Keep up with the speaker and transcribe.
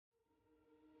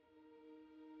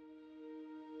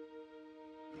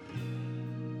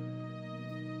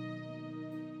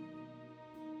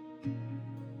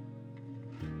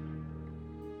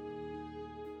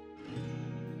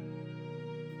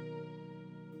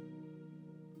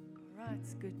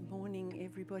right, good morning,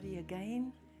 everybody,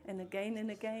 again and again and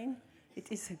again.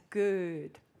 It is a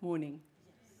good morning.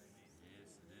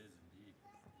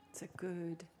 It's a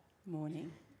good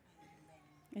morning.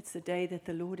 It's the day that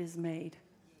the Lord has made,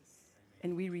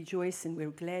 and we rejoice and we're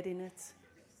glad in it.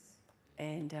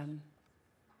 And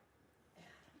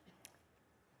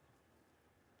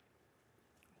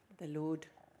the Lord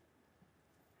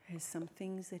has some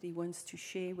things that He wants to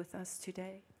share with us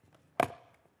today.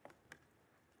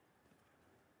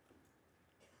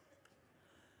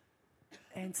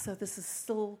 And so this is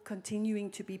still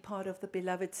continuing to be part of the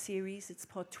Beloved series. It's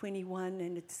part 21,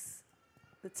 and it's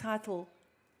the title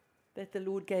that the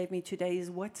Lord gave me today is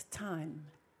What Time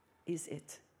Is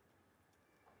It?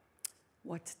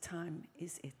 What time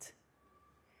is it?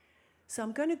 So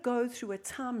I'm going to go through a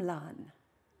timeline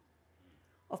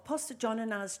of Pastor John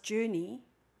and I's journey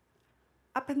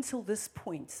up until this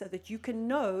point so that you can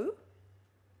know,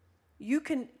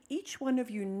 each one of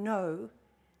you know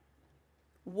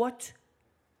what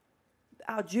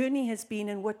our journey has been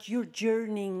and what you're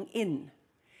journeying in.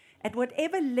 At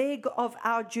whatever leg of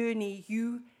our journey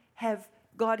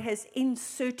God has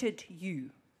inserted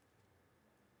you.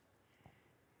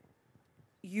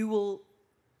 You will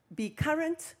be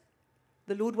current.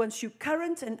 The Lord wants you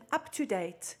current and up to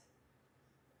date,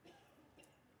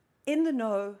 in the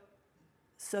know,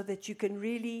 so that you can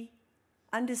really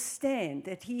understand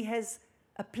that He has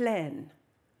a plan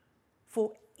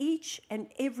for each and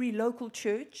every local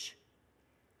church.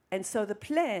 And so the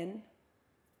plan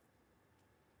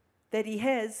that He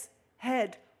has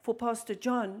had for Pastor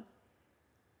John,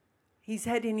 He's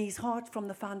had in His heart from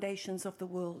the foundations of the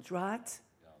world, right?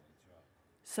 Yeah, that's right.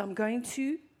 So I'm going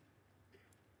to,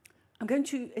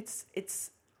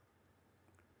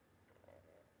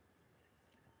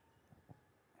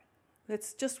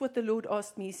 that's just what the Lord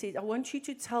asked me. He said, I want you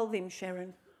to tell them,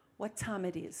 Sharon, what time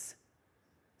it is,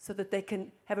 so that they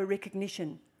can have a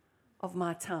recognition of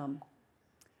my time.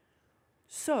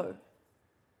 So,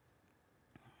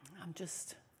 I'm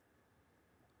just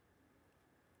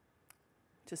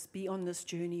be on this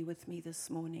journey with me this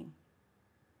morning.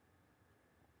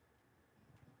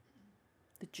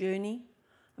 The journey,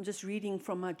 I'm just reading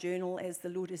from my journal as the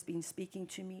Lord has been speaking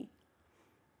to me.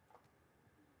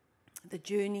 The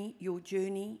journey,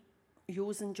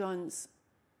 yours and John's,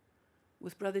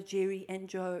 with Brother Jerry and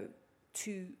Joe,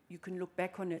 too, you can look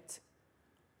back on it.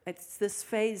 It's this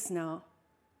phase now.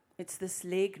 It's this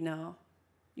leg now.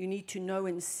 You need to know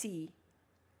and see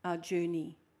our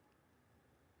journey.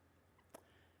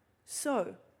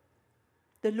 So,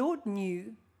 the Lord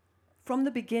knew from the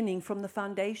beginning, from the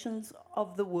foundations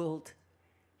of the world,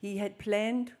 He had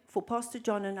planned for Pastor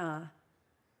John and I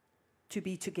to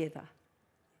be together.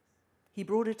 He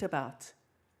brought it about.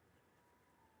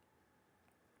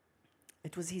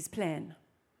 It was His plan.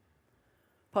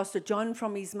 Pastor John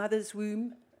from his mother's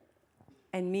womb,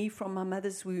 and me from my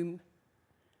mother's womb.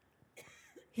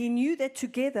 He knew that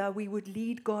together we would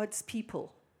lead God's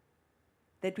people,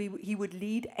 that He would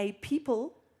lead a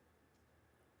people.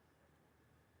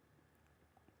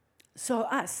 So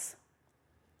us,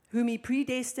 whom He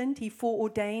predestined, He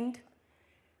foreordained,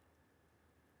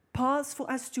 paths for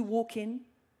us to walk in.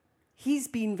 He's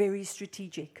been very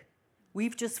strategic.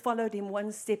 We've just followed Him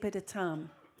one step at a time.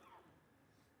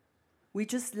 We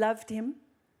just loved Him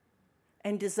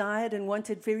and desired and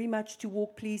wanted very much to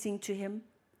walk pleasing to Him,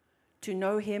 to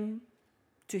know Him,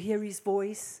 to hear His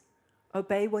voice,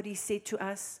 obey what He said to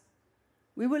us.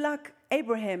 We were like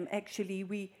Abraham, actually.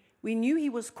 We knew He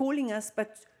was calling us,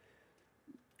 but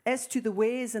as to the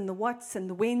wheres and the whats and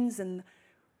the whens and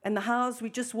the hows, we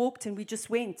just walked and we just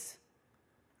went.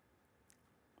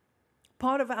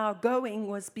 Part of our going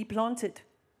was be planted.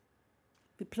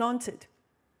 Be planted.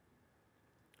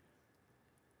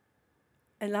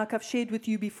 And like I've shared with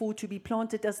you before, to be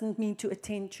planted doesn't mean to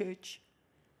attend church.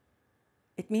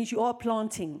 It means you are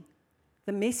planting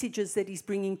the messages that He's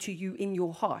bringing to you in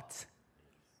your heart,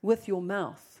 with your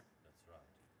mouth. That's right.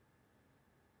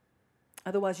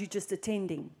 Otherwise, you're just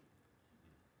attending.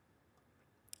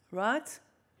 Right?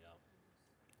 Yeah.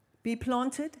 Be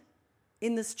planted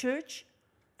in this church.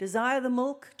 Desire the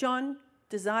milk, John.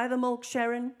 Desire the milk,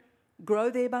 Sharon.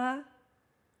 Grow thereby.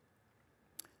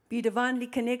 Be divinely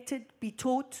connected, be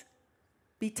taught,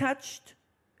 be touched,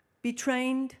 be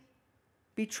trained,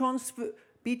 be transferred,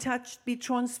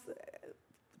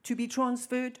 to be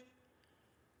transferred.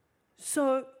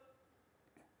 So,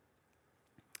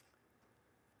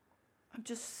 I'm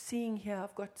just seeing here,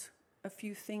 I've got a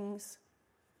few things.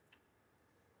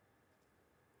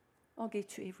 I'll get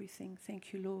to everything.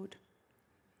 Thank you, Lord.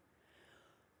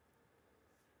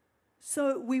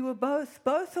 So we were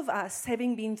both of us,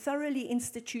 having been thoroughly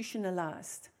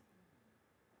institutionalized,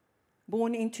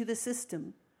 born into the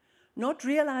system, not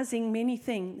realizing many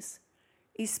things,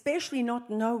 especially not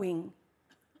knowing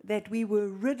that we were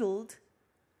riddled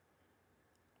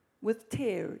with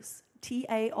tares,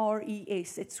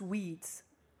 T-A-R-E-S, it's weeds.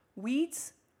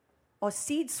 Weeds are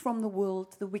seeds from the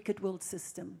world, the wicked world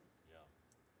system. Yeah.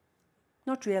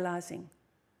 Not realizing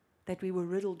that we were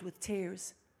riddled with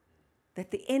tares,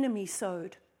 that the enemy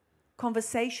sowed,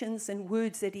 conversations and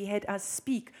words that he had us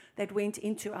speak that went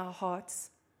into our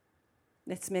hearts.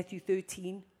 That's Matthew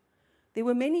 13. There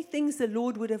were many things the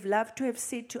Lord would have loved to have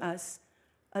said to us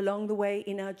along the way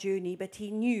in our journey, but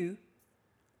he knew,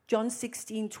 John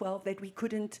 16:12, that we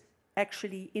couldn't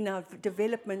actually, in our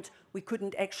development, we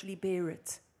couldn't actually bear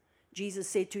it. Jesus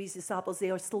said to his disciples,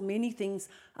 there are still many things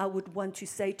I would want to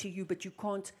say to you, but you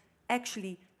can't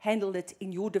actually handle it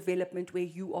in your development where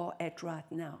you are at right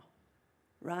now.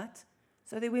 Right?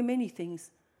 So there were many things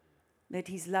that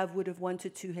his love would have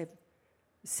wanted to have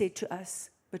said to us,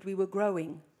 but we were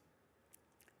growing.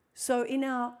 So in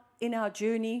our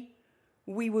journey,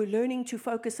 we were learning to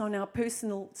focus on our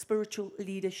personal spiritual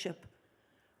leadership.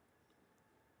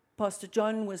 Pastor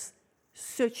John was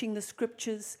searching the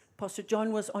scriptures. Pastor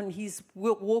John was on his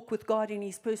walk with God in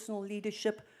his personal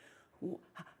leadership.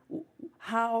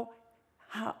 How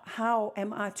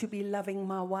am I to be loving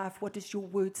my wife? What does your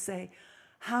word say?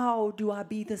 How do I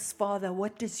be this father?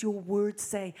 What does your word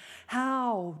say?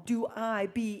 How do I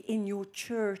be in your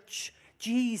church?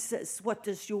 Jesus, what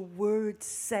does your word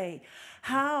say?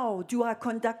 How do I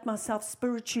conduct myself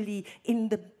spiritually in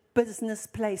the business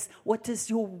place? What does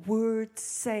your word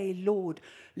say, Lord?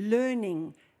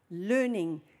 Learning,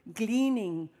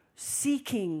 gleaning,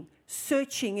 seeking,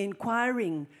 searching,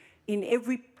 inquiring in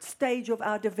every stage of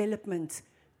our development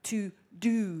to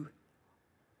do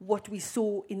what we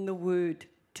saw in the word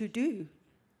to do.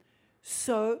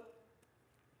 So,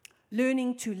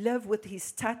 learning to live with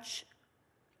his touch,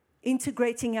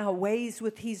 integrating our ways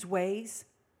with his ways,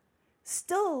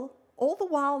 still all the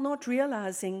while not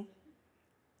realizing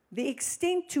the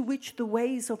extent to which the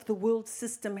ways of the world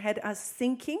system had us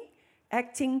thinking,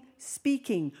 acting,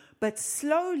 speaking. But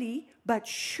slowly but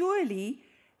surely,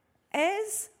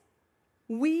 as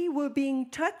we were being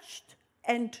touched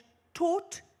and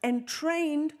taught and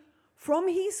trained from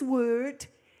his word,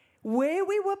 where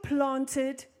we were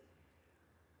planted,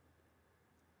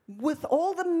 with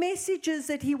all the messages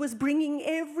that he was bringing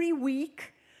every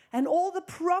week and all the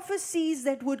prophecies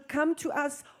that would come to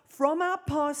us from our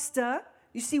pastor.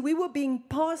 You see, we were being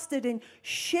pastored and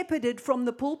shepherded from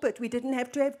the pulpit. We didn't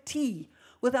have to have tea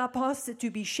with our pastor to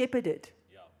be shepherded.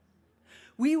 Yeah.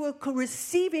 We were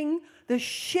receiving the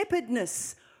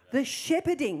shepherdness, the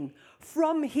shepherding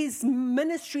from his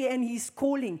ministry and his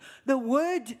calling. The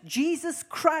word Jesus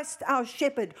Christ, our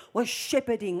shepherd, was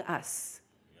shepherding us.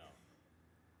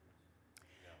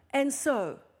 And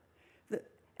so,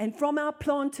 and from our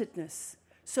plantedness,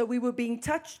 so we were being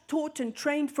touched, taught, and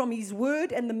trained from his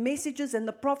word and the messages and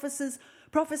the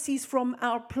prophecies from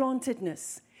our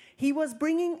plantedness. He was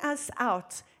bringing us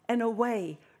out and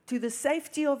away to the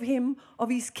safety of him, of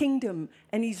his kingdom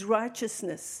and his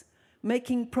righteousness,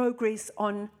 making progress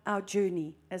on our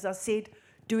journey. As I said,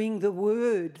 doing the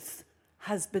words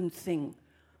husband thing,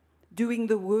 doing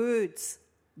the words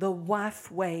the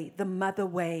wife way, the mother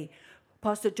way.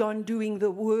 Pastor John doing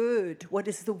the word. What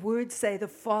does the word say? The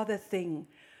father thing.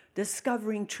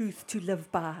 Discovering truth to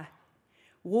live by.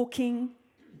 Walking,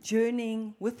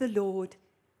 journeying with the Lord,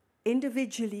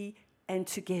 individually and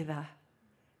together.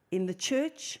 In the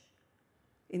church,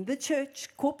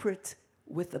 corporate,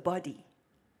 with the body.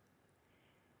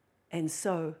 And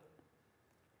so,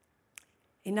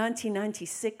 in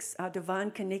 1996, our divine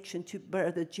connection to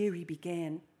Brother Jerry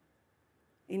began.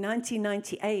 In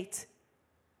 1998,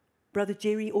 Brother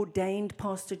Jerry ordained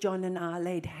Pastor John and I,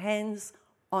 laid hands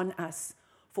on us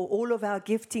for all of our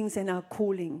giftings and our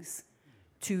callings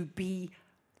to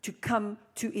come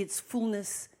to its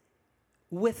fullness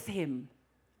with him,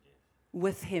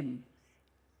 with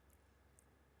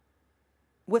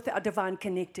our divine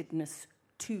connectedness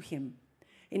to him.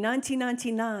 In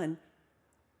 1999,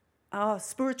 our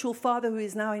spiritual father who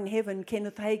is now in heaven,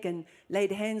 Kenneth Hagin,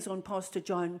 laid hands on Pastor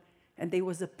John, and there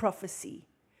was a prophecy.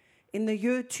 In the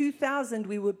year 2000,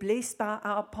 we were blessed by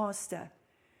our pastor,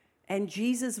 and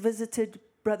Jesus visited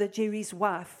Brother Jerry's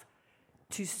wife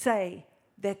to say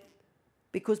that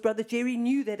because Brother Jerry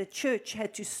knew that a church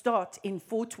had to start in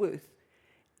Fort Worth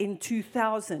in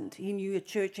 2000. He knew a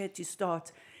church had to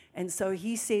start. And so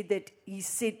he said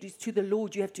to the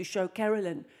Lord, you have to show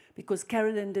Carolyn, because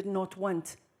Carolyn did not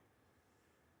want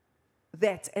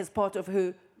that as part of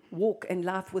her walk and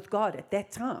life with God at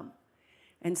that time.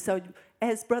 And so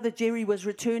as Brother Jerry was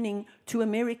returning to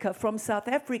America from South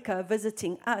Africa,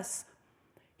 visiting us,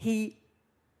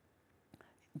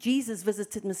 Jesus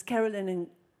visited Miss Carolyn, and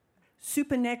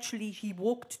supernaturally he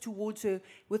walked towards her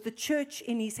with the church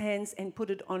in his hands and put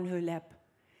it on her lap.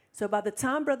 So by the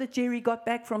time Brother Jerry got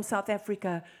back from South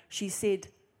Africa, she said,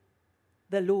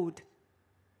 the Lord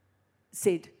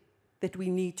said that we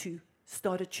need to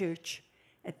start a church.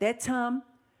 At that time,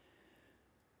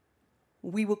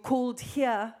 we were called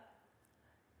here,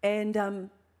 and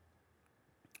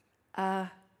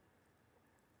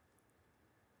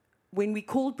when we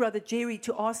called Brother Jerry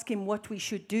to ask him what we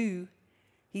should do,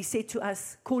 he said to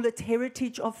us, call it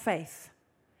Heritage of Faith,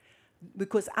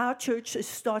 because our church is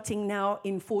starting now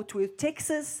in Fort Worth,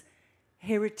 Texas,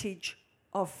 Heritage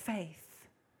of Faith.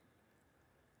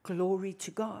 Glory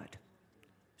to God.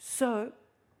 So,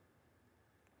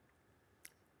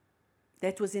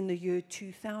 that was in the year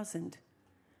 2000.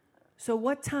 So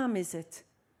what time is it?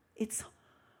 Let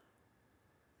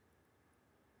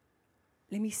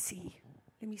me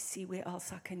see where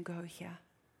else I can go here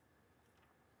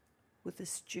with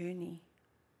this journey.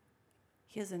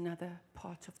 Here's another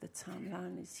part of the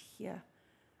timeline is here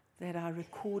that I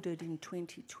recorded in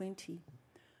 2020.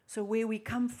 So where we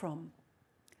come from,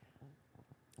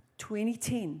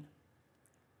 2010,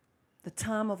 the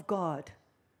time of God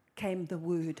came the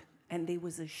word, and there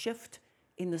was a shift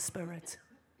in the spirit.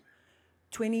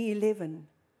 2011,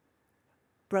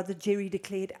 Brother Jerry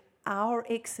declared, our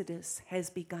exodus has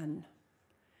begun.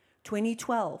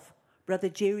 2012, Brother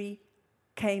Jerry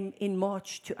came in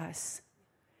March to us.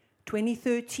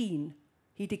 2013,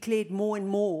 he declared more and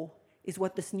more is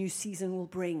what this new season will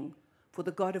bring, for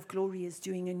the God of glory is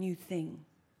doing a new thing.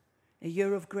 A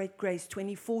year of great grace.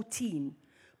 2014,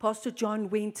 Pastor John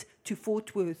went to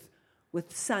Fort Worth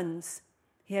with sons.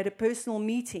 He had a personal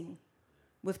meeting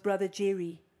with Brother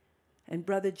Jerry, and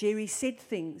Brother Jerry said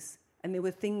things, and there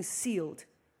were things sealed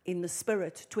in the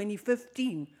spirit.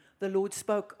 2015, the Lord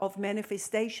spoke of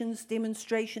manifestations,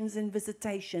 demonstrations, and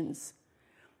visitations.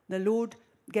 The Lord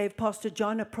gave Pastor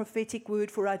John a prophetic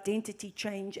word for identity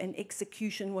change, and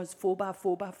execution was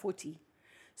 4x40.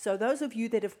 So those of you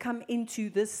that have come into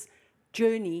this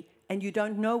journey and you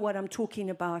don't know what I'm talking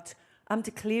about, I'm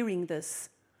declaring this,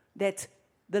 that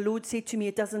the Lord said to me,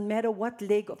 it doesn't matter what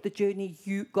leg of the journey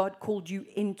God called you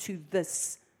into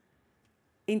this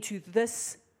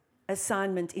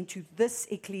assignment, into this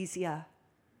ecclesia,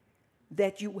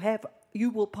 that you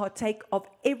will partake of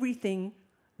everything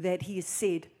that He has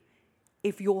said,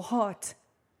 if your heart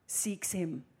seeks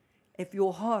Him, if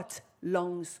your heart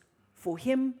longs for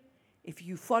Him, if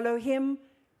you follow Him,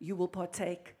 you will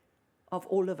partake of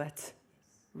all of it,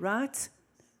 right?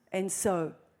 And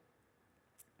so,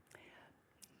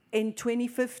 in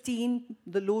 2015,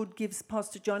 the Lord gives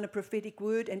Pastor John a prophetic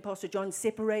word, and Pastor John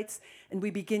separates, and we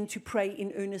begin to pray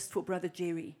in earnest for Brother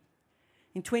Jerry.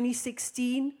 In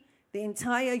 2016, the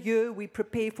entire year, we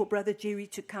prepare for Brother Jerry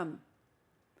to come.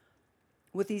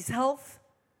 With his health,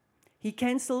 he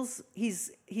cancels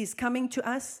his coming to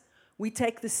us. We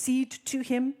take the seed to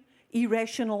him,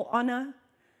 irrational honor.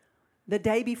 The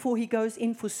day before he goes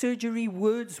in for surgery,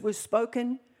 words were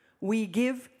spoken. We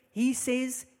give. He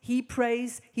says, he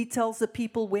prays, he tells the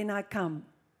people, when I come.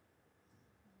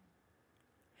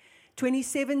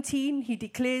 2017, he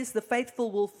declares the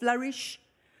faithful will flourish.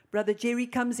 Brother Jerry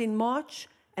comes in March,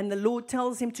 and the Lord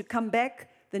tells him to come back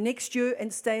the next year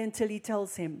and stay until He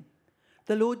tells him.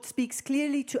 The Lord speaks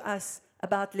clearly to us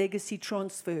about legacy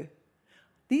transfer.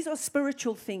 These are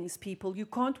spiritual things, people. You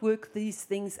can't work these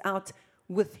things out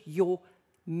with your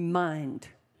mind.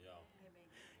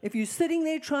 If you're sitting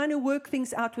there trying to work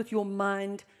things out with your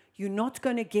mind, you're not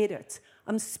going to get it.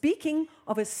 I'm speaking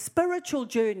of a spiritual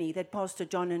journey that Pastor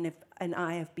John and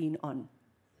I have been on.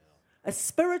 A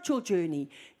spiritual journey,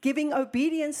 giving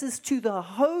obediences to the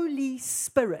Holy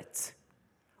Spirit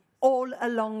all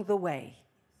along the way.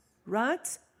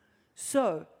 Right?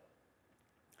 So,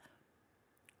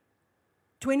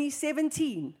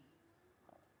 2017,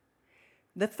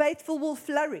 the faithful will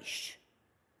flourish.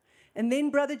 And then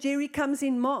Brother Jerry comes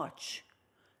in March,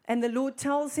 and the Lord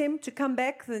tells him to come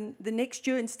back the next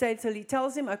year and stay till He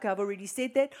tells him. Okay, I've already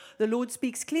said that. The Lord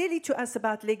speaks clearly to us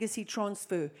about legacy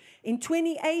transfer. In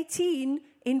 2018,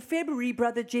 in February,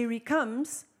 Brother Jerry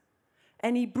comes,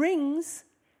 and he brings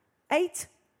 8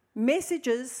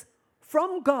 messages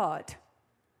from God.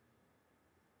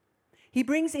 He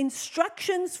brings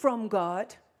instructions from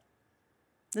God.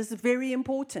 This is very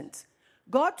important.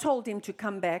 God told him to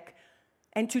come back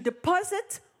and to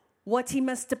deposit what he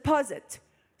must deposit.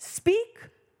 Speak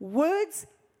words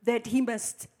that he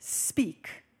must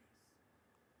speak.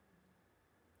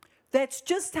 That's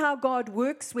just how God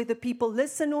works, whether people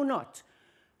listen or not.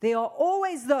 There are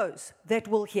always those that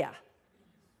will hear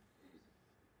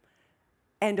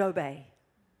and obey.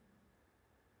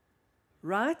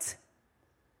 Right?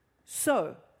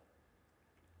 So,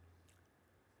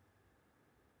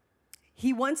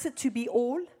 He wants it to be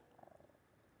all.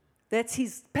 That's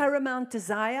His paramount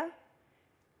desire,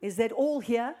 is that all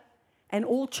hear and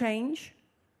all change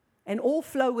and all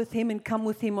flow with Him and come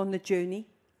with Him on the journey.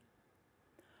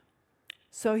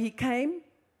 So He came,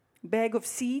 bag of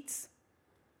seeds.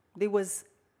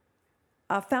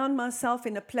 I found myself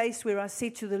in a place where I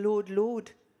said to the Lord,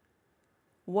 Lord,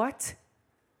 what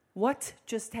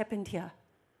just happened here?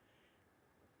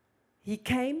 He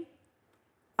came,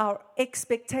 our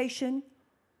expectation,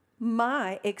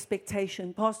 my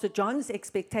expectation, Pastor John's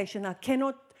expectation, I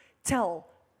cannot tell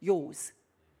yours.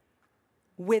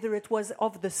 Whether it was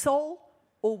of the soul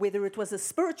or whether it was a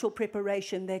spiritual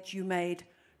preparation that you made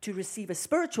to receive a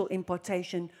spiritual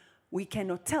impartation, we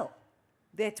cannot tell.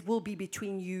 That will be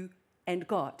between you and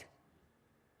God.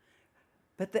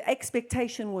 But the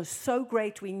expectation was so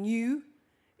great, we knew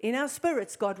in our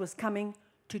spirits God was coming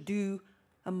to do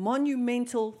a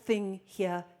monumental thing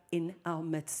here in our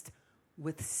midst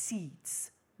with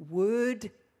seeds,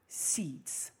 word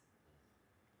seeds.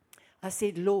 I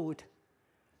said, Lord,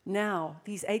 now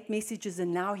these 8 messages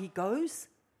and now He goes.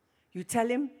 You tell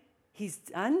Him He's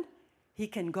done, He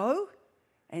can go.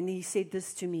 And He said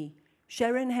this to me,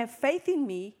 Sharon, have faith in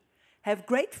me, have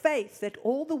great faith that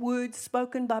all the words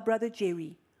spoken by Brother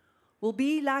Jerry will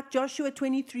be like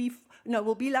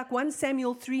will be like 1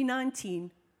 Samuel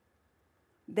 3:19,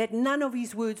 that none of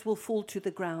his words will fall to the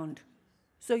ground.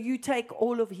 So you take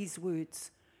all of his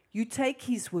words. You take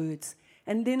his words.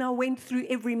 And then I went through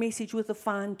every message with a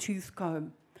fine-tooth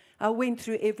comb. I went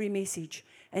through every message.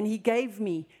 And he gave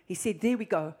me, he said, there we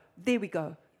go, there we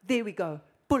go, there we go.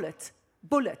 Bullet,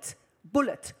 bullet,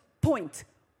 bullet, point,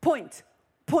 point,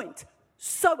 point.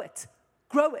 Sow it,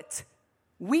 grow it,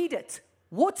 weed it,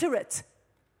 water it.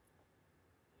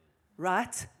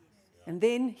 Right? And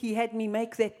then he had me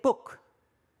make that book,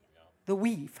 The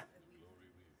Weave.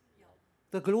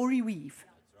 The Glory Weave.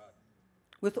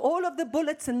 With all of the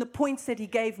bullets and the points that he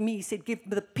gave me, he said, give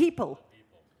the people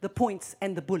the points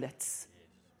and the bullets.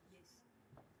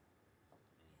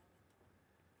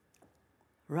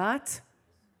 Right?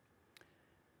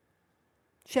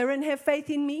 Sharon, have faith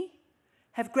in me.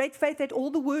 Have great faith that all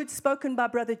the words spoken by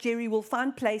Brother Jerry will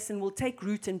find place and will take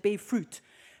root and bear fruit.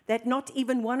 That not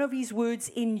even one of his words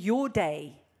in your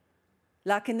day,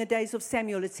 like in the days of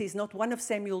Samuel, it says not one of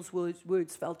Samuel's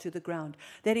words fell to the ground.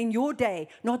 That in your day,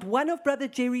 not one of Brother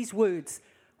Jerry's words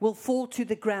will fall to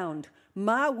the ground.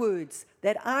 My words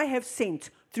that I have sent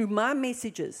through my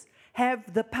messages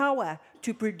have the power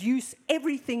to produce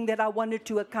everything that I wanted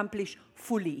to accomplish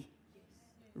fully.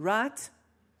 Right?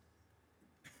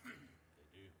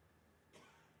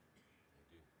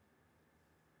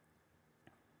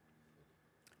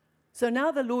 So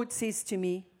now the Lord says to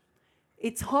me,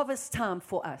 it's harvest time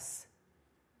for us.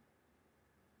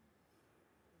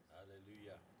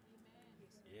 Hallelujah.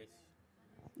 Yes.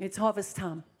 It's harvest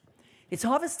time. It's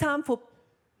harvest time for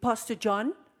Pastor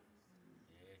John.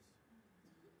 Yes.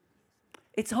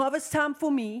 It's harvest time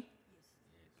for me.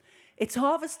 It's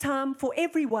harvest time for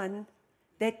everyone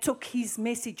that took his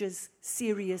messages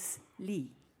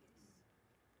seriously.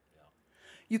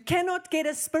 You cannot get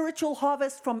a spiritual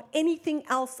harvest from anything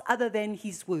else other than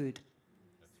his word.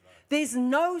 There's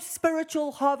no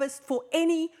spiritual harvest for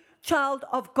any child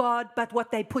of God but what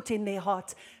they put in their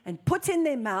heart and put in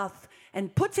their mouth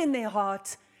and put in their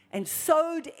heart and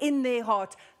sowed in their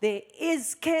heart.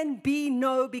 Can be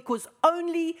no, because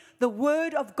only the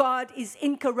word of God is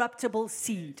incorruptible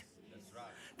seed.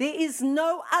 There is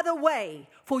no other way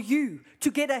for you to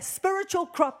get a spiritual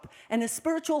crop and a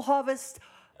spiritual harvest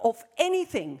of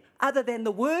anything other than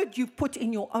the word you've put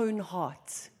in your own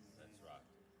heart.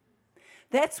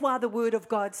 That's why the word of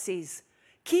God says,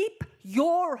 keep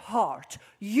your heart.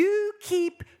 You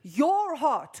keep your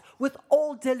heart with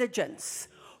all diligence.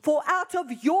 For out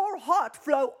of your heart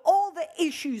flow all the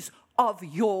issues of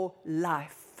your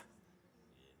life.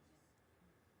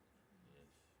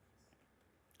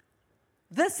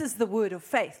 This is the word of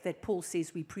faith that Paul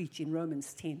says we preach in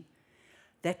Romans 10.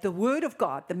 That the word of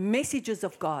God, the messages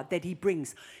of God that he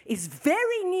brings is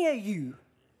very near you.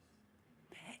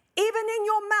 Even in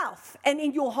your mouth and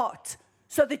in your heart.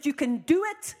 So that you can do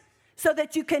it. So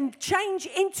that you can change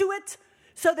into it.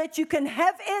 So that you can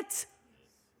have it.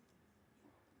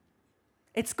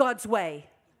 It's God's way.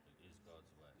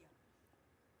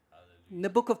 The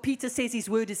book of Peter says his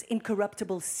word is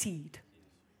incorruptible seed.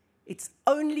 It's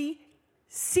only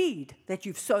seed that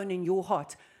you've sown in your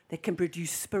heart that can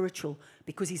produce spiritual,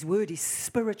 because his word is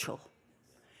spiritual.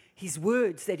 His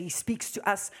words that he speaks to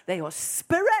us, they are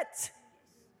spirit,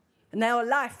 and they are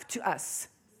life to us.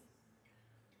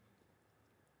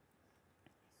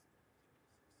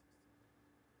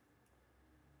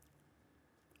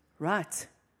 Right.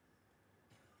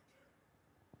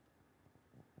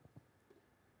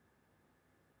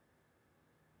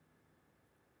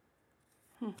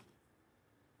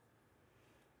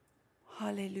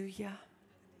 Hallelujah.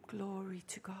 Glory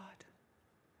to God.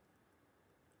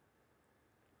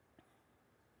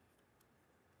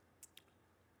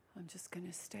 I'm just going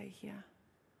to stay here.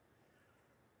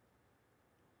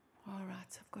 All right,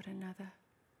 I've got another.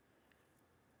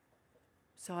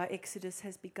 So our Exodus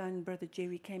has begun. Brother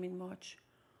Jerry came in March.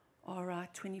 All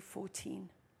right, 2014,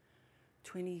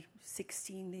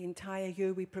 2016, the entire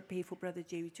year we prepare for Brother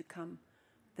Jerry to come.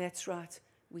 That's right.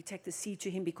 We take the seed to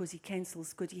him because he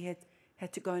cancels, because he had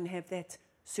to go and have that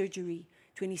surgery.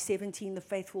 2017, the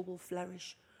faithful will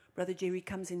flourish. Brother Jerry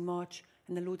comes in March,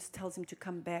 and the Lord tells him to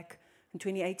come back. In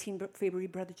 2018, February,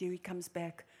 Brother Jerry comes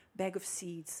back. Bag of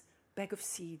seeds.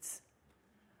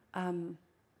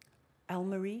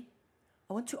 Al-Marie,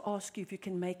 I want to ask you if you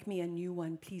can make me a new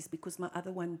one, please, because my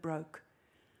other one broke.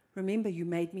 Remember, you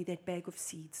made me that bag of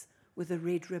seeds with a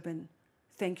red ribbon.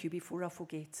 Thank you, before I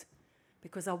forget.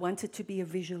 Because I want it to be a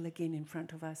visual again in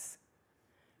front of us.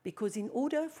 Because in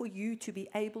order for you to be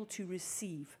able to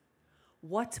receive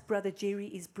what Brother Jerry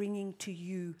is bringing to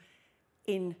you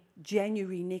in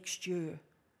January next year,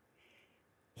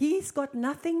 he's got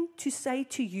nothing to say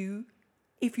to you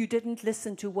if you didn't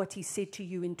listen to what he said to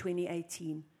you in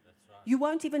 2018. That's right. You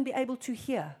won't even be able to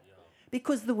hear,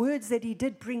 because the words that he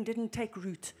did bring didn't take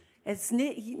root. As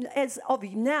of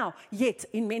now, yet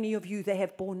in many of you, they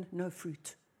have borne no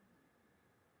fruit.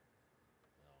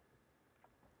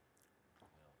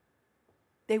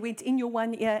 They went in your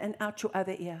one ear and out your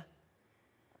other ear.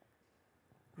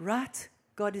 Right?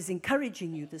 God is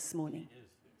encouraging you this morning.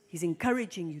 He's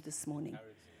encouraging you this morning.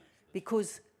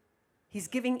 Because he's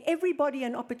giving everybody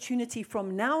an opportunity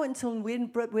from now until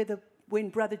when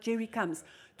Brother Jerry comes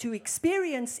to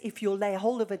experience, if you'll lay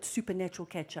hold of it, supernatural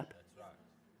catch-up. That's right.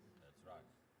 That's right.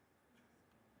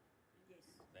 Yes.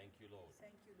 Thank you, Lord.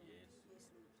 Thank you, Lord. Yes.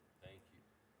 Thank you.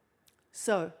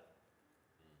 So,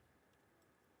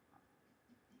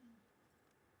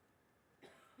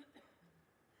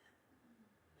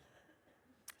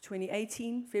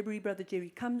 February, Brother Jerry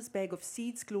comes, bag of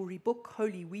seeds, glory book,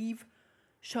 holy weave,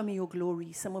 show me your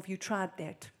glory. Some of you tried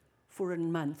that for a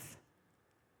month.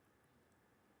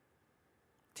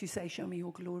 To say, show me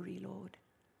your glory, Lord.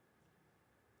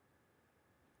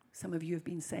 Some of you have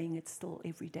been saying it still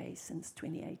every day since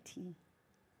 2018.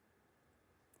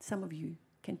 Some of you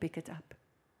can pick it up.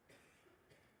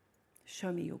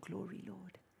 Show me your glory,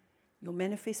 Lord. Your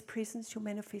manifest presence, your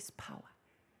manifest power,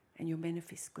 and your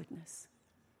manifest goodness.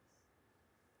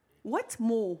 What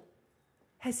more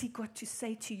has he got to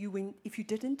say to you if you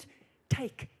didn't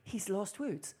take his last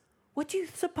words? What do you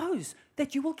suppose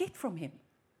that you will get from him?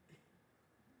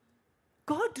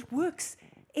 God works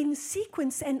in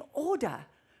sequence and order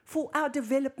for our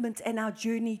development and our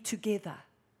journey together.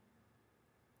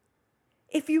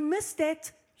 If you miss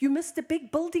that, you missed a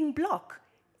big building block.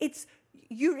 It's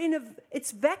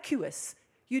vacuous.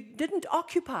 You didn't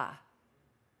occupy.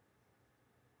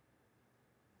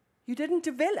 You didn't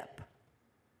develop.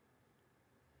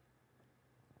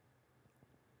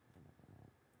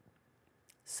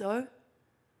 So,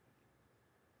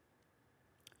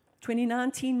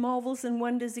 2019, Marvels and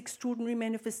Wonders, Extraordinary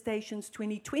Manifestations.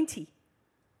 2020,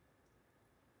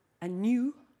 a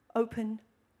new open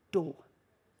door.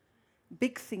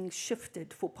 Big things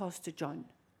shifted for Pastor John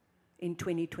in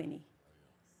 2020.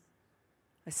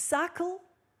 A cycle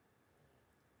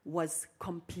was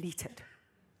completed.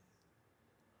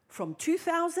 From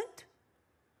 2000,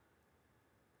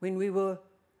 when we were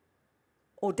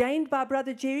ordained by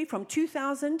Brother Jerry, from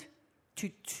 2000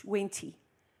 to 20.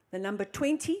 The number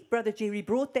 20, Brother Jerry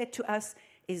brought that to us,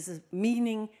 is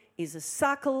a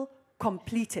cycle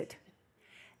completed.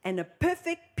 And a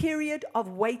perfect period of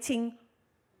waiting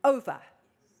over.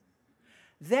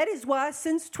 That is why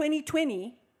since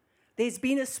 2020, there's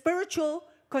been a spiritual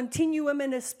continuum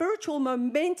and a spiritual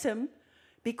momentum,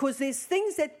 because there's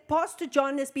things that Pastor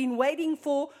John has been waiting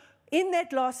for in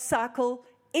that last cycle,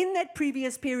 in that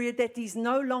previous period, that he's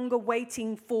no longer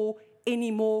waiting for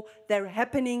anymore. They're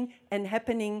happening and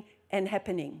happening and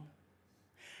happening.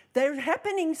 They're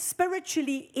happening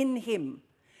spiritually in him.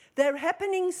 They're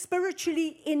happening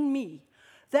spiritually in me.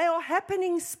 They are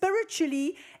happening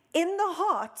spiritually in the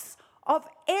hearts of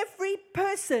every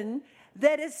person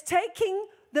that is taking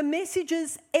the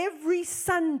messages every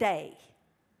Sunday.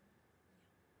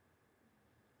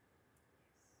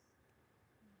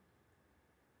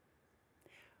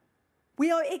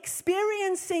 We are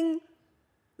experiencing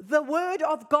the Word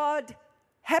of God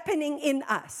happening in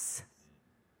us.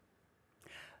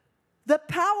 The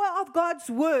power of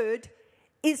God's Word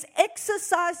is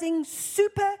exercising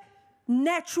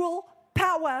supernatural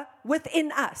power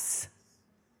within us.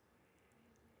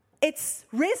 It's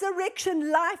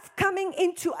resurrection life coming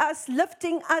into us,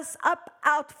 lifting us up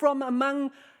out from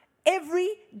among every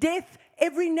death,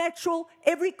 every natural,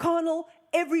 every carnal,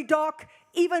 every dark,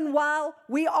 even while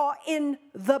we are in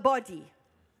the body.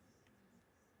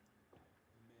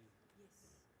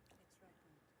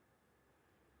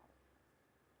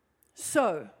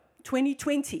 So,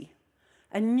 2020,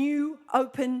 a new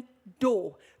open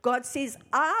door. God says,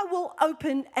 I will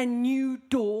open a new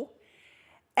door,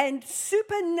 and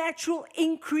supernatural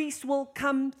increase will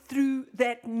come through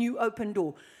that new open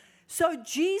door. So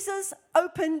Jesus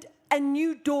opened a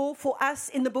new door for us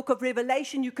in the book of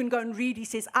Revelation. You can go and read. He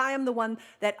says, I am the one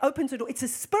that opens the door. It's a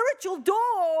spiritual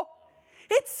door.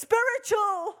 It's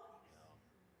spiritual.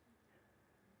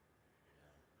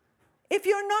 If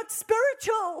you're not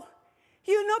spiritual,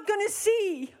 you're not going to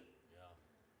see.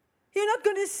 You're not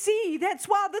going to see. That's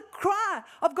why the cry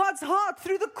of God's heart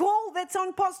through the call that's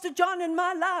on Pastor John in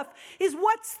my life is,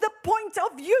 what's the point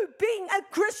of you being a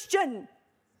Christian?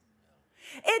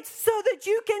 It's so that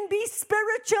you can be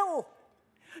spiritual,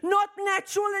 not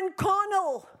natural and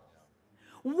carnal.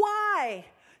 Why?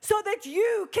 So that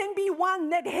you can be one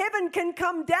that heaven can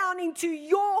come down into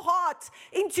your heart,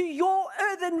 into your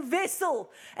earthen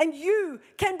vessel, and you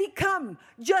can become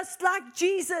just like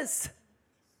Jesus.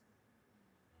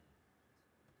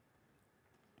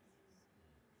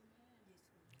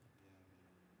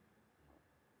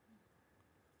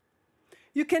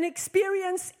 You can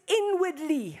experience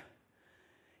inwardly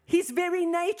His very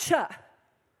nature.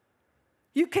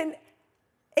 You can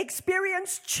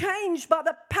experience change by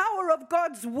the power of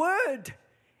God's Word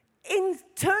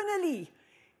internally.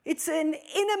 It's an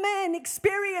inner man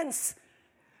experience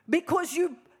because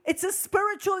it's a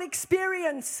spiritual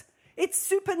experience. It's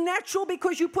supernatural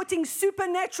because you're putting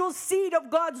supernatural seed of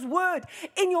God's Word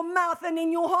in your mouth and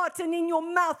in your heart and in your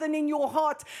mouth and in your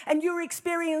heart. And you're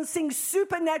experiencing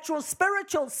supernatural,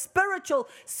 spiritual.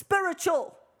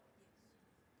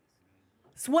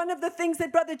 It's one of the things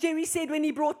that Brother Jerry said when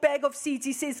he brought Bag of Seeds.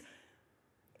 He says,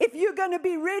 if you're going to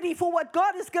be ready for what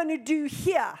God is going to do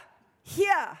here,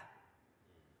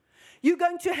 you're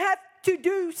going to have to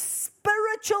do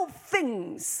spiritual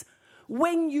things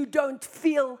when you don't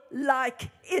feel like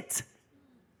it.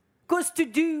 Because to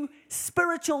do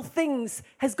spiritual things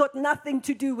has got nothing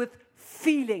to do with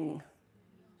feeling.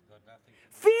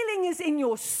 Feeling is in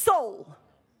your soul.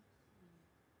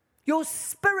 Your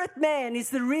spirit man is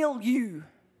the real you.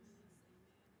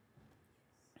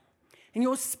 And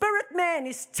your spirit man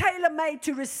is tailor-made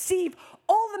to receive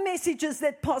all the messages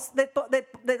that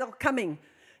are coming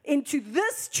into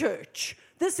this church.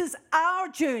 This is our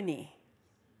journey.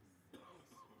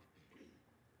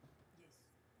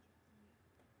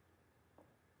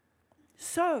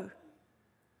 So,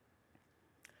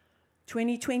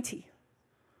 2020,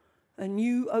 a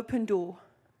new open door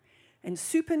and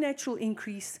supernatural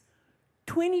increase.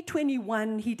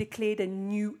 2021, he declared a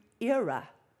new era.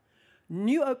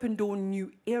 New open door,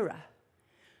 new era.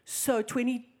 So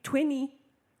 2020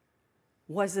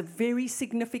 was a very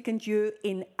significant year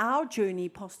in our journey,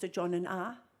 Pastor John and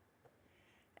I.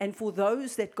 And for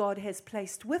those that God has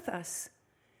placed with us,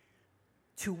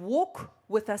 to walk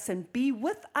with us and be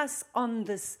with us on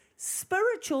this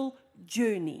spiritual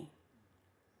journey,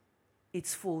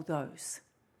 it's for those.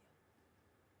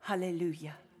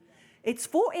 Hallelujah. It's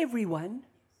for everyone,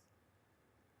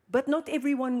 but not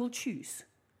everyone will choose.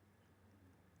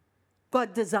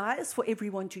 God desires for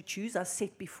everyone to choose. I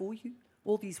set before you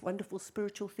all these wonderful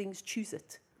spiritual things. Choose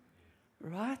it.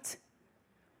 Right?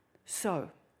 So,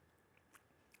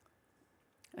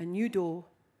 a new door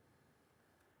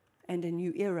and a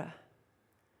new era.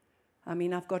 I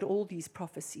mean, I've got all these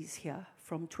prophecies here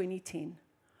from 2010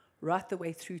 right the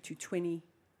way through to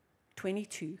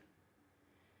 2022.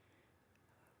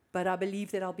 But I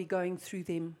believe that I'll be going through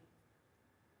them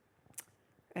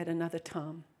at another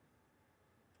time.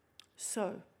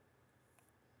 So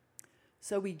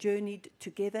we journeyed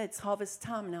together. It's harvest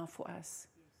time now for us.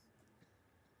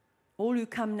 All who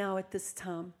come now at this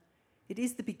time, it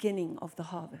is the beginning of the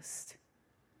harvest.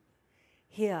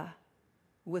 Here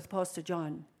with Pastor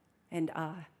John and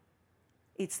I,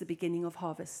 it's the beginning of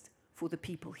harvest for the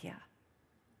people here.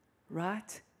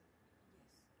 Right?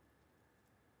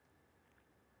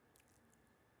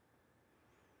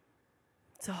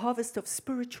 It's a harvest of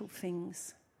spiritual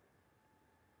things.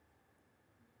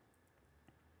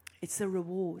 It's a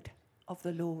reward of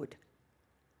the Lord.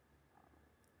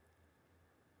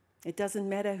 It doesn't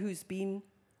matter who's been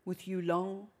with you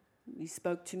long, he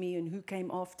spoke to me, and who came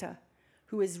after,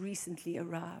 who has recently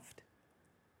arrived.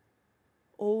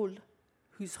 All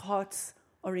whose hearts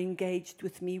are engaged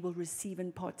with me will receive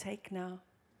and partake now.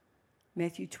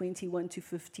 Matthew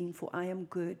 21-15, for I am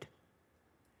good.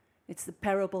 It's the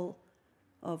parable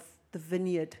of the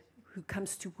vineyard, who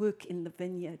comes to work in the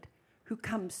vineyard, who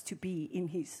comes to be in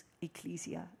his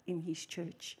ecclesia, in his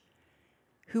church.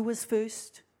 Who was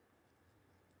first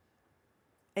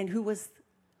and who was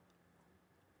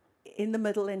in the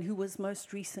middle and who was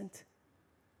most recent.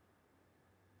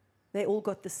 They all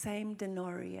got the same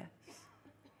denarius.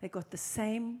 They got the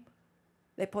same,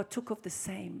 they partook of the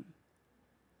same.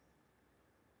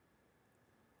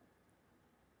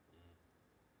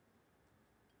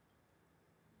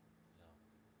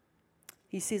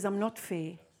 He says, I'm not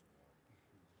fair,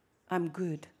 I'm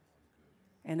good,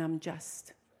 and I'm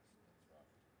just.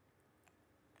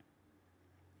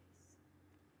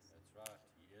 That's right.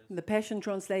 He is. The Passion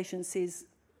Translation says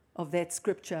of that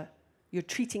scripture, you're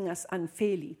treating us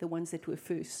unfairly, the ones that were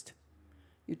first.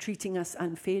 You're treating us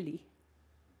unfairly.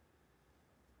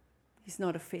 He's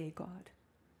not a fair God.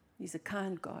 He's a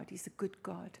kind God. He's a good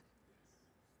God.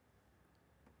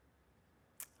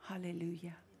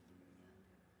 Hallelujah.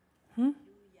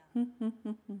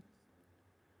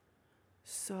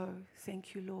 So,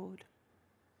 thank you, Lord.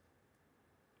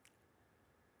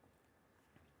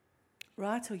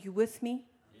 Right, are you with me?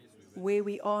 Where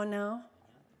we are now?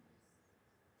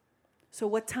 So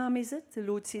what time is it? The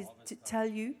Lord says to tell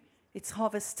you it's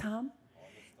harvest time.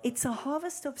 It's a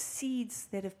harvest of seeds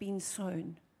that have been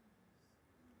sown.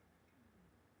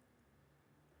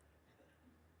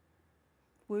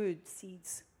 Word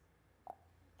seeds.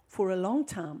 For a long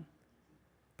time,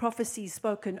 prophecy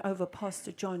spoken over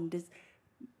Pastor John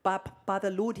by the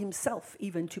Lord himself,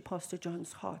 even to Pastor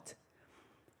John's heart.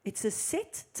 It's a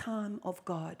set time of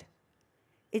God.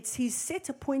 It's his set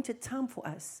appointed time for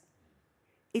us.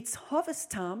 It's harvest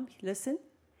time, listen.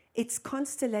 It's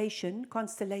constellation.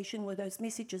 Constellation were those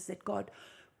messages that God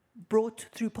brought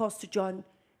through Pastor John.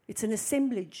 It's an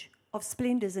assemblage of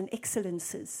splendors and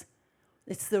excellences.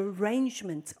 It's the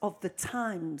arrangement of the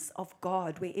times of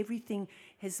God where everything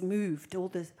has moved. All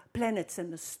the planets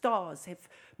and the stars have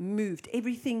moved.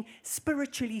 Everything,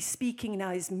 spiritually speaking,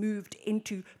 now is moved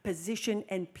into position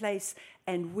and place,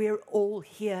 and we're all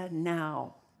here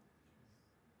now.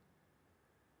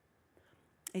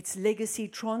 It's legacy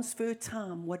transfer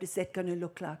time. What is that going to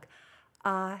look like?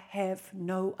 I have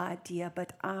no idea,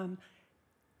 but I'm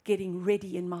getting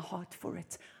ready in my heart for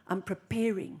it. I'm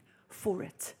preparing for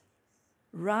it.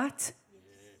 Right? Yes.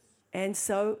 And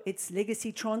so it's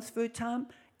legacy transfer time.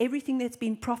 Everything that's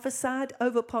been prophesied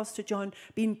over Pastor John,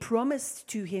 been promised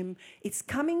to him, it's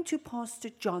coming to Pastor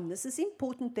John. This is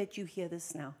important that you hear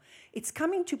this now. It's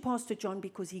coming to Pastor John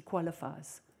because he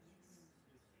qualifies.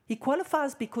 He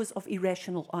qualifies because of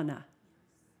irrational honor.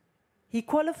 He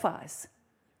qualifies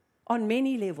on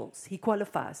many levels. He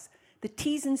qualifies. The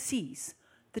T's and C's,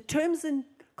 the terms and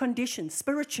conditions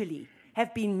spiritually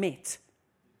have been met.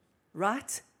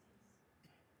 Right?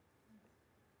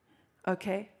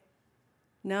 Okay.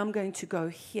 Now I'm going to go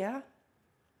here.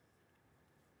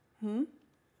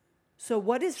 So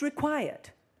what is required?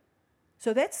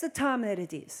 So that's the time that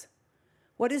it is.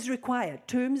 What is required?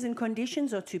 Terms and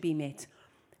conditions are to be met.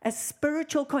 A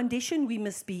spiritual condition we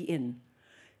must be in.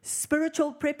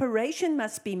 Spiritual preparation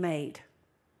must be made.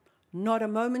 Not a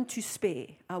moment to spare.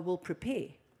 I will prepare.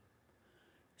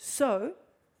 So,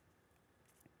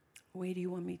 where do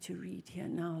you want me to read here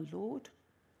now, Lord?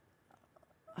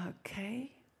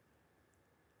 Okay.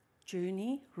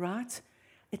 Journey, right.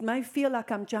 It may feel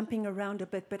like I'm jumping around a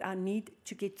bit, but I need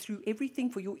to get through everything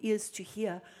for your ears to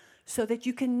hear so that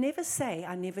you can never say,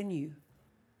 I never knew.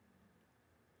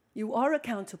 You are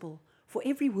accountable for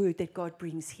every word that God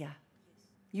brings here.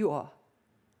 You are.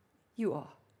 You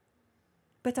are.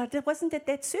 But I wasn't at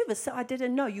that service, so I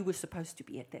didn't know you were supposed to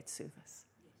be at that service.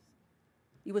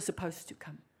 You were supposed to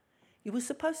come. You were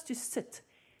supposed to sit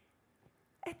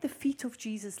at the feet of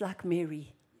Jesus like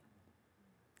Mary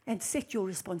and set your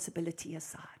responsibility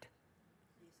aside.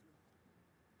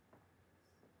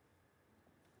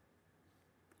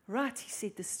 Right, he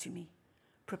said this to me.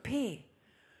 Prepare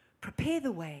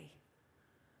the way.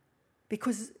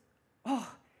 Because,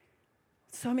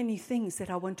 so many things that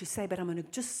I want to say, but I'm going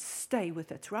to just stay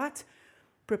with it, right?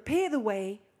 Prepare the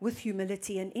way with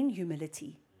humility and in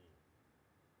humility.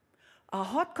 A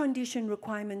heart condition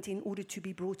requirement in order to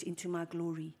be brought into my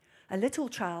glory. A little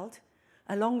child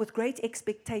along with great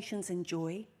expectations and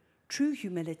joy, true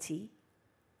humility.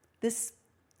 This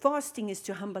fasting is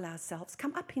to humble ourselves.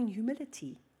 Come up in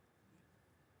humility.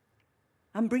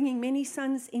 I'm bringing many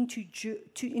sons into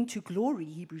glory,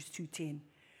 Hebrews 2:10.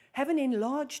 Have an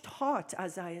enlarged heart,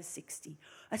 Isaiah 60.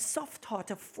 A soft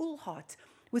heart, a full heart,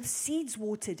 with seeds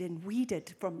watered and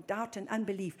weeded from doubt and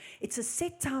unbelief. It's a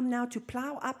set time now to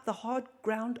plow up the hard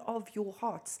ground of your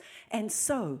hearts. And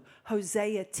sow,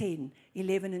 Hosea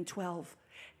 10:11 and 12.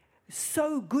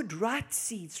 Sow good, right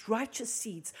seeds, righteous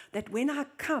seeds, that when I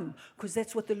come, because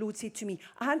that's what the Lord said to me,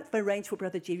 I've arranged for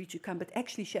Brother Jerry to come, but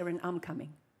actually, Sharon, I'm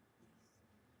coming.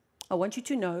 I want you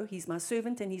to know he's my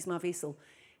servant and he's my vessel.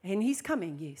 And he's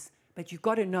coming, yes. But you've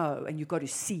got to know and you've got to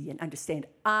see and understand,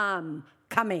 I'm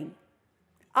coming.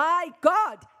 I,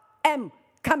 God, am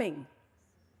coming.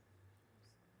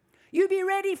 You be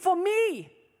ready for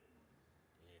me.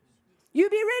 You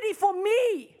be ready for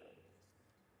me.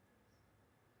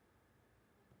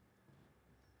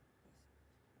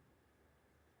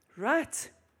 Right.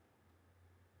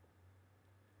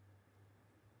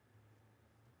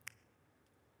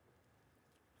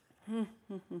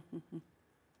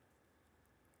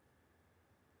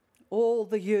 All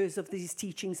the years of these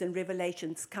teachings and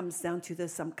revelations comes down to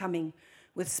this. I'm coming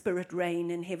with spirit rain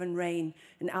and heaven rain,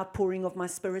 an outpouring of my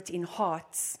spirit in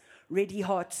hearts, ready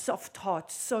hearts, soft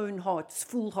hearts, sown hearts,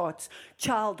 full hearts,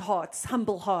 child hearts,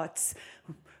 humble hearts,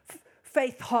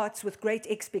 faith hearts with great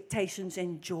expectations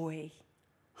and joy.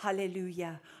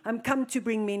 Hallelujah. I'm come to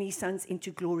bring many sons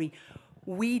into glory.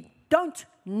 We don't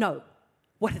know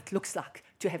what it looks like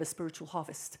to have a spiritual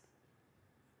harvest.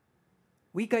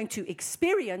 We're going to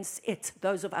experience it,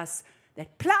 those of us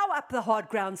that plow up the hard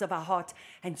grounds of our heart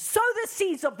and sow the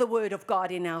seeds of the word of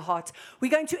God in our heart.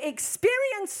 We're going to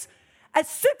experience a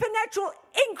supernatural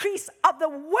increase of the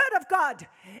word of God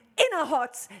in our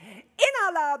hearts, in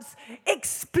our lives,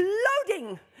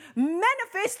 exploding,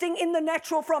 manifesting in the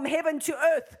natural from heaven to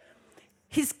earth.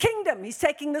 His kingdom, he's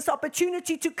taking this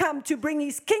opportunity to come to bring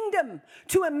his kingdom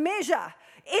to a measure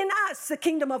in us. The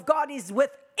kingdom of God is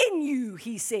within you,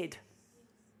 he said.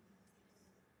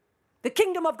 The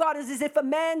kingdom of God is as if a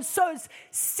man sows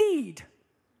seed.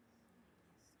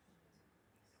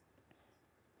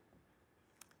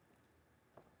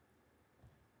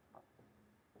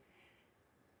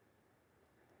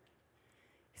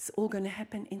 It's all going to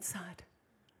happen inside.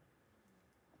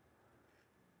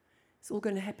 It's all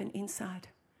going to happen inside.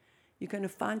 You're going to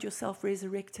find yourself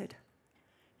resurrected.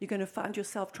 You're going to find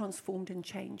yourself transformed and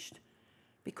changed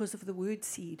because of the word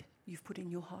seed you've put in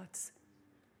your hearts.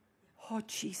 Oh,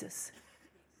 Jesus.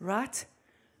 Right?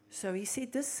 So he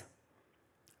said this.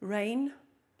 Rain,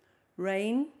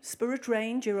 spirit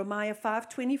rain, Jeremiah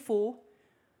 5:24.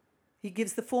 He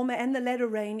gives the former and the latter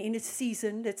rain in its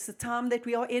season. That's the time that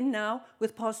we are in now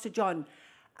with Pastor John.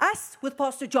 Us, with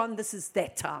Pastor John, this is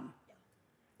that time.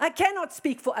 I cannot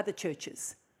speak for other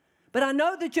churches, but I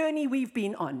know the journey we've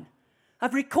been on.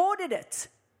 I've recorded it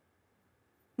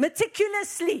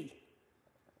meticulously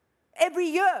every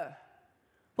year.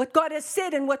 What God has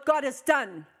said and what God has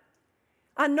done.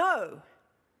 I know.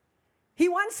 He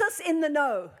wants us in the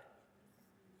know.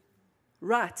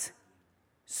 Right.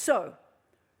 So,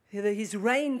 his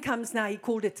rain comes now. He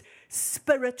called it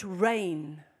spirit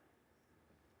rain.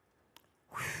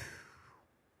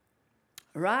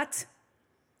 Right?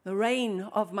 The rain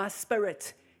of my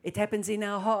spirit. It happens in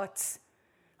our hearts.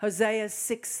 Hosea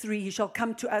 6:3. He shall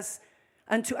come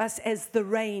unto us as the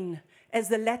rain, as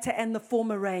the latter and the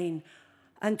former rain,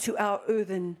 unto our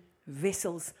earthen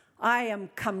vessels. I am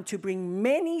come to bring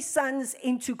many sons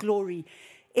into glory.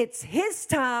 It's his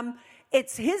time.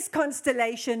 It's his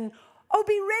constellation. Oh,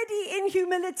 be ready in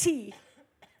humility.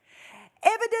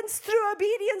 Evidence through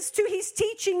obedience to his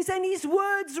teachings and his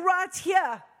words right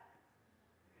here.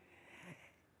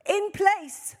 In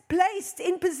place, placed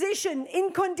in position,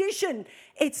 in condition.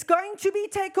 It's going to be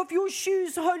take off your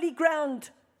shoes, holy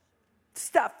ground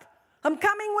stuff. I'm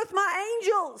coming with my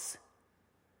angels.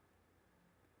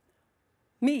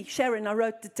 Me, Sharon, I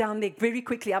wrote it down there very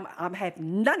quickly. I have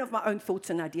none of my own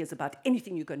thoughts and ideas about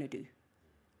anything you're going to do.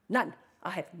 None. I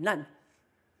have none.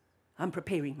 I'm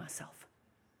preparing myself.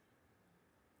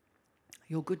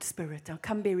 Your good spirit. I'll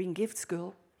come bearing gifts,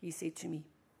 girl, he said to me.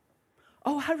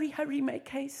 Oh, hurry, hurry, make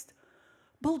haste.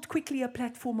 Build quickly a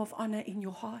platform of honor in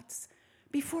your hearts.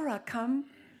 Before I come,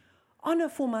 honor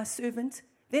for my servant.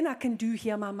 Then I can do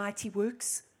here my mighty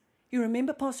works. You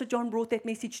remember Pastor John brought that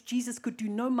message, Jesus could do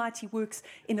no mighty works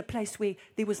in a place where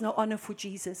there was no honor for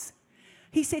Jesus.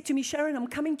 He said to me, Sharon, I'm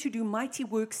coming to do mighty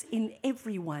works in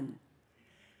everyone.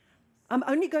 I'm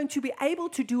only going to be able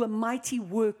to do a mighty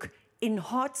work in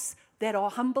hearts that are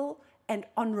humble and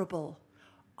honorable.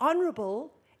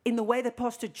 honorable in the way that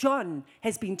Pastor John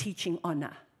has been teaching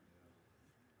honor.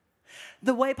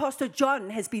 The way Pastor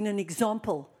John has been an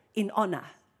example in honor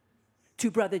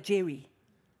to Brother Jerry.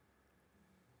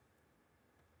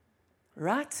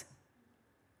 Right?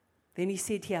 Then he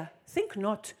said here, think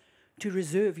not to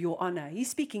reserve your honor. He's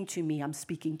speaking to me, I'm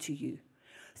speaking to you.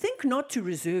 Think not to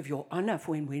reserve your honor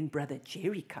for when Brother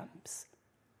Jerry comes.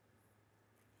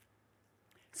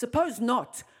 Suppose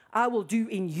not, I will do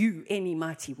in you any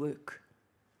mighty work.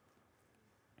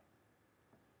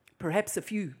 Perhaps a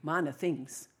few minor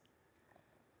things.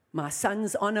 My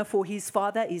son's honor for his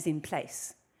father is in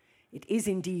place. It is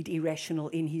indeed irrational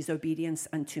in his obedience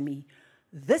unto me.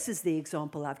 This is the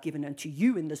example I've given unto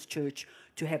you in this church,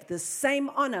 to have the same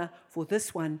honor for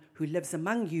this one who lives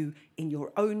among you in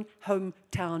your own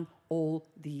hometown all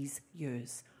these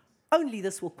years. Only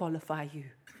this will qualify you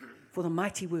for the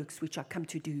mighty works which I come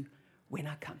to do when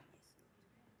I come.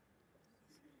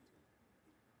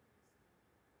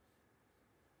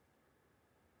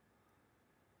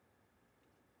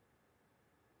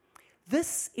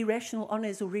 This irrational honor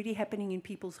is already happening in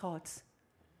people's hearts.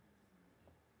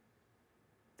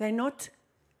 They're not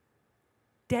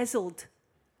dazzled.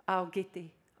 I'll get there,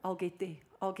 I'll get there,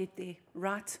 I'll get there.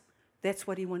 Right? That's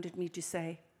what he wanted me to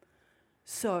say.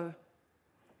 So,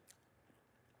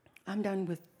 I'm done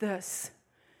with this.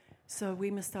 So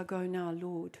where must I go now,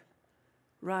 Lord?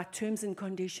 Right, terms and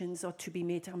conditions are to be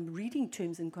met. I'm reading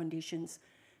terms and conditions.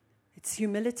 It's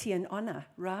humility and honor,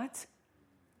 right?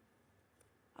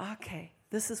 Okay,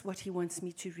 this is what he wants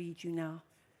me to read you now.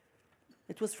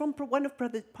 It was from one of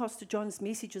Pastor John's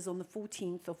messages on the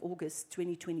 14th of August,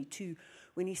 2022,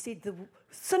 when he said the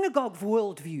synagogue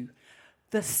worldview.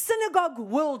 The synagogue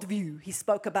worldview he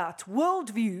spoke about.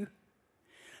 Worldview.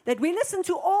 That we listen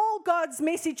to all God's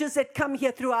messages that come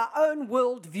here through our own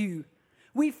worldview.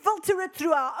 We filter it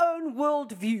through our own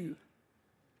worldview.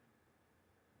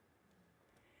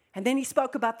 And then he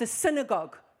spoke about the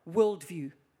synagogue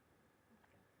worldview.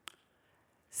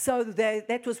 So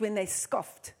that was when they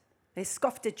scoffed. They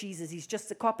scoffed at Jesus. He's just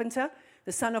a carpenter,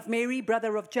 the son of Mary,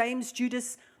 brother of James,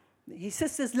 Judas. His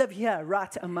sisters live here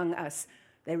right among us.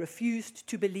 They refused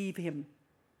to believe him.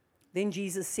 Then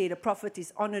Jesus said, a prophet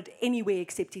is honored anywhere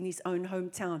except in his own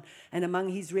hometown and among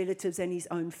his relatives and his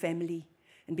own family.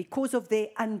 And because of their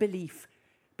unbelief,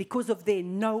 because of their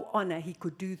no honor, he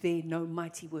could do there no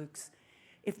mighty works.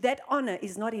 If that honor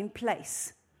is not in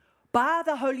place by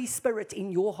the Holy Spirit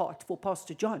in your heart for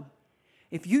Pastor John,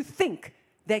 if you think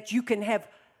that you can have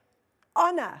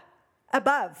honor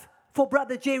above for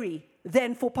Brother Jerry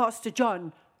than for Pastor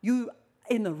John, you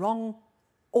in the wrong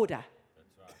order.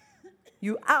 That's right.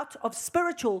 You're out of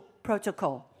spiritual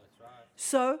protocol. That's right.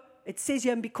 So it says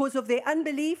here, because of their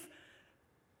unbelief,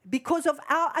 because of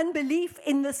our unbelief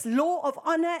in this law of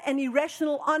honor and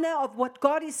irrational honor of what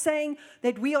God is saying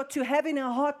that we are to have in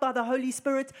our heart by the Holy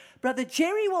Spirit, Brother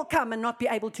Jerry will come and not be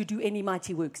able to do any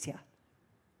mighty works here.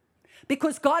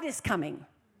 Because God is coming.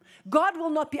 God will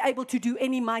not be able to do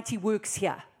any mighty works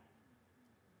here.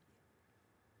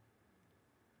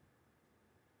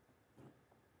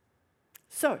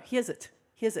 So, here's it.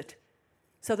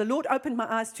 So the Lord opened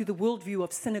my eyes to the worldview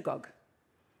of synagogue,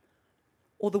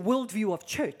 or the worldview of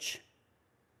church.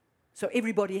 So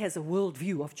everybody has a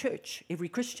worldview of church, every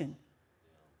Christian.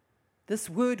 This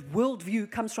word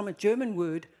worldview comes from a German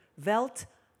word,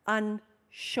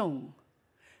 Weltanschauung.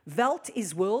 Welt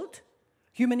is world,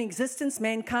 human existence,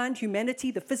 mankind,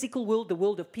 humanity, the physical world, the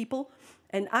world of people.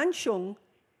 And Anschauung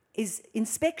is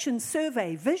inspection,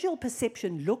 survey, visual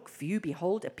perception, look, view,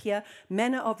 behold, appear,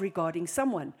 manner of regarding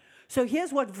someone. So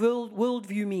here's what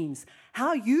worldview means.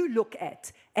 How you look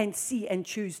at and see and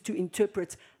choose to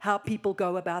interpret how people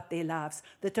go about their lives.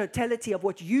 The totality of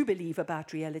what you believe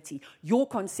about reality. Your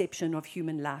conception of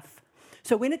human life.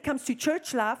 So when it comes to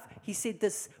church life, he said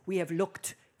this, we have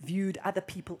viewed other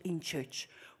people in church.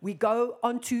 We go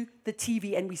onto the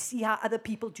TV and we see how other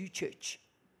people do church.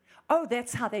 Oh,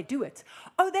 that's how they do it.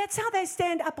 Oh, that's how they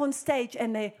stand up on stage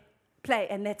and they play,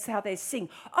 and that's how they sing.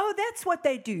 Oh, that's what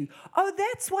they do. Oh,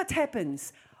 that's what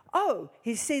happens. Oh,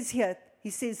 he says here,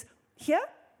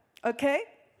 okay,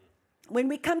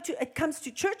 when it comes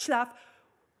to church life,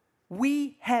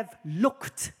 we have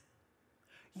looked.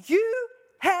 You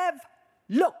have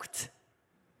looked.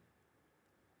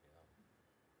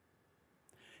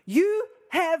 You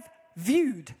have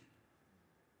viewed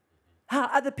how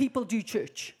other people do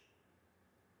church,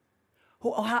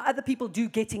 or how other people do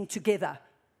getting together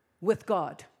with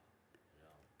God.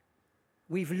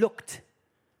 We've looked.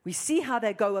 We see how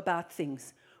they go about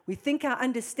things. We think our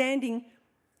understanding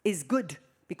is good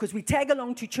because we tag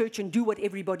along to church and do what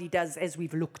everybody does as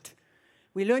we've looked.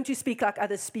 We learn to speak like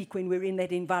others speak when we're in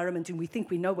that environment and we think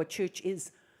we know what church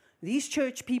is. These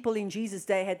church people in Jesus'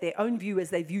 day had their own view as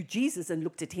they viewed Jesus and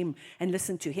looked at him and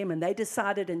listened to him. And they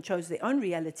decided and chose their own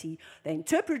reality. They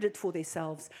interpreted it for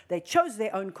themselves. They chose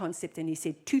their own concept. And he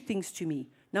said 2 things to me.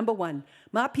 Number 1,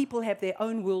 my people have their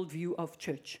own worldview of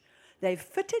church. They've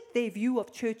fitted their view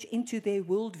of church into their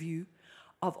worldview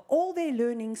of all their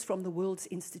learnings from the world's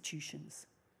institutions.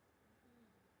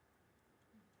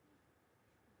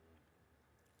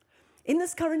 In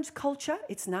this current culture,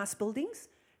 it's nice buildings,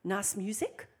 nice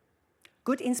music,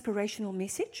 good inspirational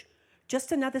message,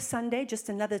 just another Sunday, just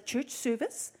another church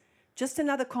service, just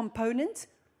another component.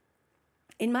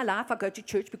 In my life, I go to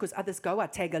church because others go. I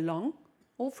tag along,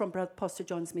 all from Pastor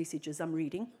John's messages I'm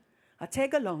reading. I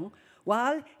tag along.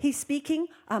 While he's speaking,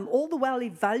 I'm all the while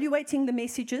evaluating the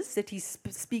messages that he's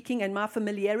speaking and my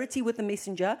familiarity with the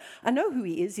messenger. I know who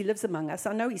he is. He lives among us.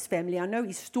 I know his family. I know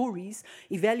his stories.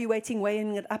 Evaluating,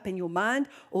 weighing it up in your mind.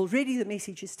 Already the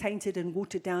message is tainted and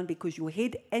watered down because your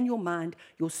head and your mind,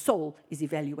 your soul is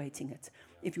evaluating it.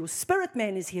 If your spirit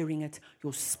man is hearing it,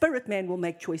 your spirit man will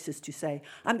make choices to say,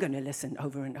 I'm going to listen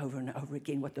over and over and over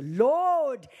again what the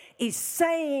Lord is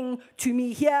saying to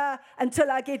me here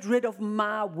until I get rid of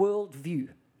my worldview.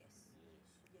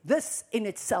 This in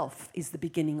itself is the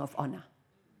beginning of honor.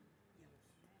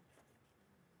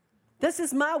 This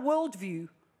is my worldview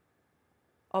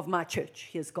of my church.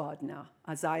 Here's God now.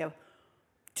 Isaiah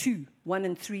 2, 1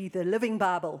 and 3, the Living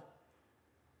Bible.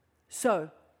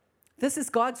 So, this is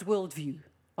God's worldview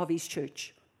of his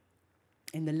church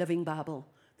in the Living Bible.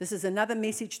 This is another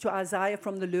message to Isaiah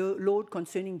from the Lord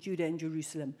concerning Judah and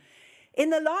Jerusalem. In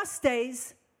the last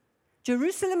days,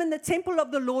 Jerusalem and the temple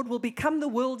of the Lord will become the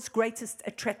world's greatest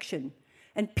attraction,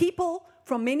 and people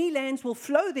from many lands will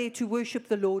flow there to worship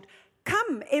the Lord.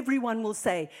 Come, everyone will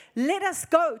say, let us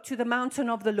go to the mountain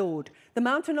of the Lord. The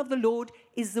mountain of the Lord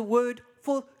is the word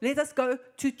for let us go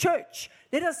to church.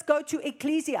 Let us go to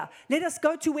ecclesia. Let us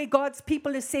go to where God's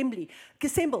people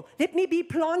assemble. Let me be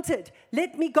planted.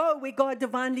 Let me go where God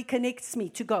divinely connects me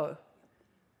to go.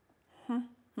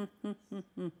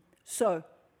 So,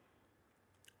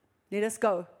 let us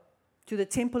go to the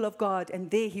temple of God, and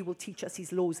there he will teach us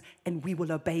his laws, and we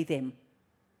will obey them.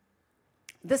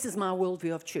 This is my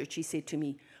worldview of church, he said to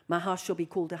me. My house shall be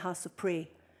called a house of prayer.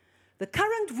 The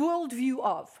current worldview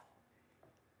of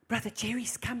Brother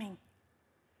Jerry's coming.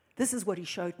 This is what he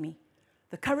showed me.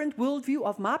 The current worldview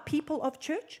of my people of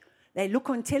church, they look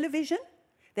on television,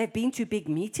 they've been to big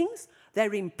meetings,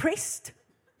 they're impressed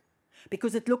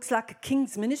because it looks like a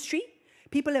king's ministry.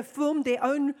 People have formed their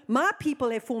own, my people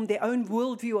have formed their own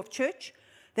worldview of church.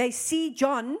 They see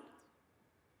John,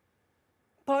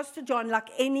 Pastor John, like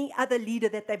any other leader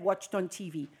that they've watched on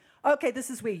TV. Okay, this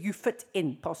is where you fit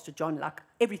in, Pastor John, like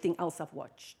everything else I've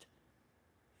watched.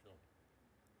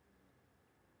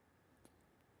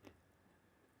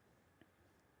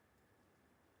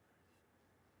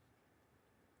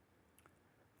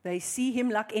 They see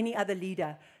him like any other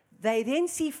leader. They then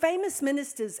see famous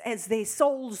ministers as their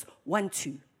souls want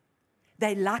to.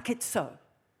 They like it so.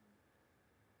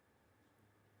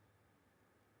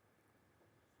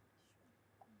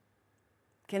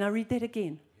 Can I read that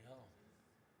again? Yeah.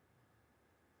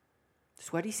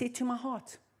 That's what he said to my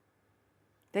heart.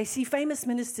 They see famous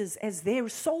ministers as their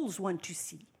souls want to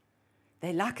see.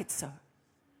 They like it so.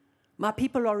 My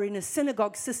people are in a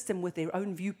synagogue system with their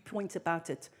own viewpoint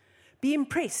about it. Be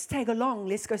impressed, tag along,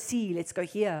 let's go see, let's go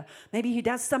hear. Maybe he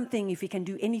does something if he can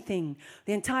do anything.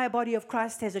 The entire body of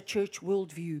Christ has a church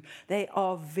worldview. They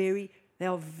are very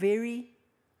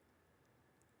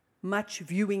much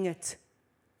viewing it.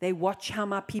 They watch how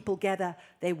my people gather.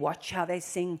 They watch how they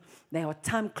sing. They are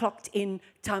time clocked in,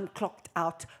 time clocked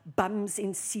out. Bums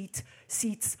in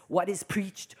seats, what is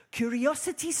preached.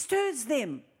 Curiosity stirs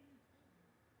them.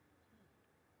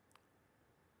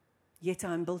 Yet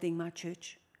I'm building my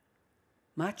church.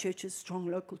 My churches, strong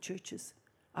local churches.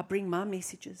 I bring my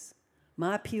messages,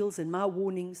 my appeals and my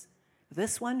warnings.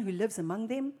 This one who lives among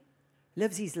them,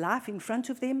 lives his life in front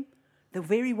of them, the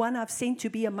very one I've sent to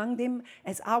be among them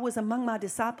as I was among my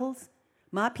disciples,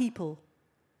 my people.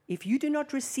 If you do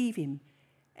not receive him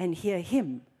and hear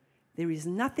him, there is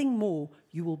nothing more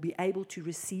you will be able to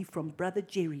receive from Brother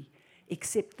Jerry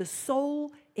except the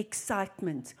sole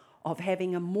excitement of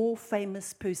having a more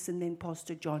famous person than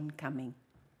Pastor John coming.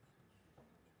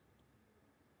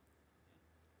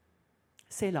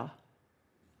 Selah.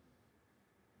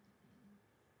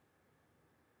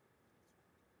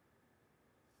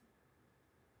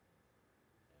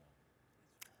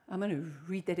 I'm going to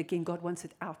read that again. God wants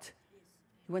it out.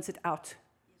 He wants it out.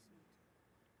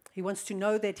 He wants to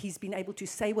know that he's been able to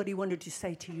say what he wanted to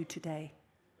say to you today.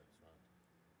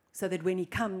 so that when he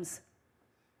comes,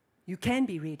 you can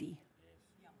be ready.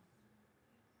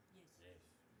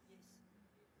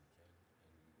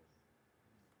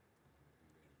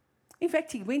 In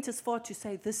fact, he went as far to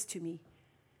say this to me.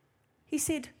 He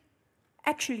said,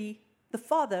 actually, the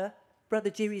father,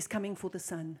 Brother Jerry, is coming for the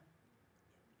son.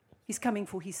 He's coming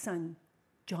for his son,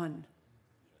 John.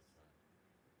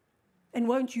 And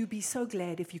won't you be so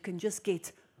glad if you can just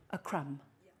get a crumb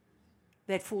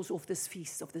that falls off this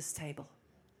feast, of this table?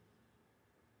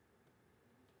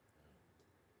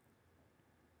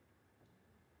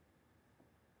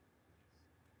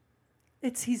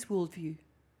 It's his worldview.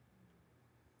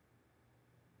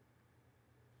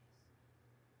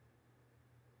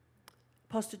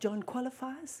 Pastor John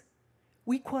qualifies.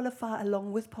 We qualify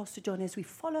along with Pastor John as we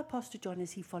follow Pastor John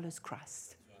as he follows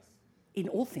Christ in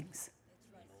all things.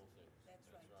 That's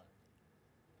right.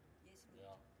 Yes,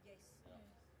 Lord. Yes.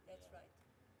 That's right.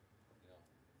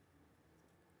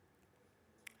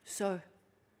 So,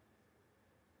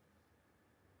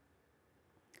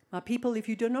 my people, if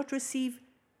you do not receive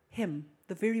him,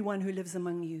 the very one who lives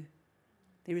among you,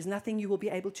 there is nothing you will be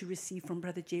able to receive from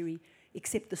Brother Jerry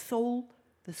except the soul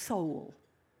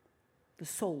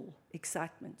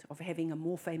excitement of having a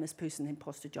more famous person than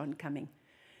Pastor John coming.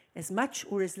 As much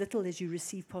or as little as you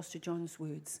receive Pastor John's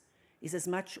words is as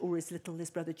much or as little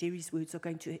as Brother Jerry's words are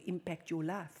going to impact your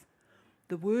life.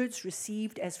 The words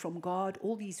received as from God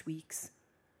all these weeks,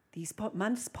 these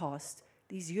months past,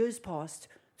 these years past,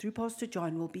 through Pastor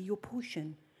John will be your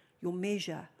portion, your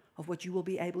measure of what you will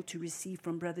be able to receive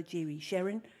from Brother Jerry.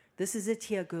 Sharon, this is it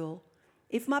here, girl.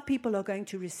 If my people are going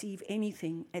to receive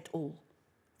anything at all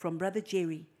from Brother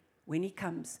Jerry when he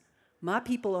comes, my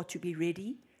people are to be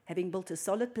ready, having built a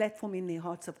solid platform in their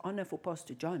hearts of honor for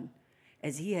Pastor John,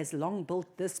 as he has long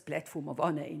built this platform of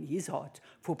honor in his heart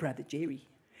for Brother Jerry.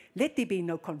 Let there be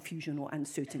no confusion or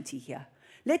uncertainty here.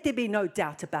 Let there be no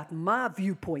doubt about my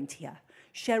viewpoint here.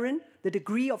 Sharon, the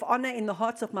degree of honor in the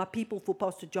hearts of my people for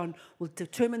Pastor John will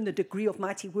determine the degree of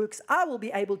mighty works I will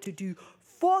be able to do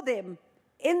for them,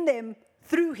 in them,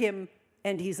 through him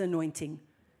and his anointing.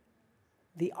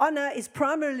 The honor is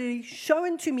primarily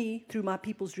shown to me through my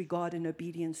people's regard and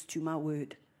obedience to my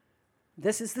word.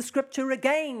 This is the scripture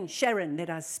again, Sharon, that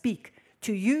I speak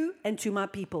to you and to my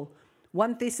people.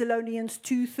 1 Thessalonians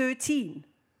 2:13,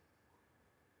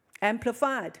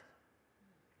 amplified.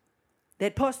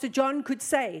 That Pastor John could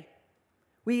say,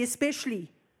 we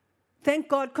especially thank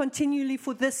God continually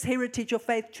for this Heritage of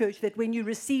Faith Church, that when you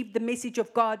received the message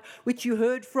of God, which you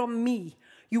heard from me,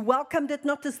 you welcomed it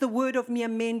not as the word of mere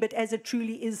men, but as it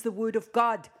truly is the word of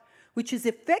God, which is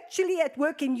effectually at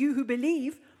work in you who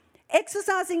believe,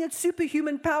 exercising its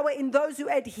superhuman power in those who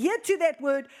adhere to that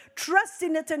word, trust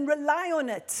in it, and rely on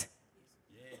it.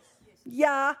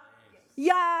 Yes.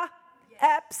 Yeah,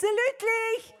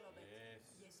 absolutely.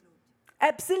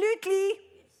 Absolutely.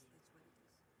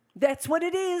 That's what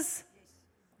it is.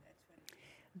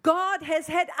 God has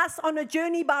had us on a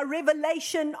journey by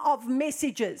revelation of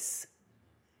messages.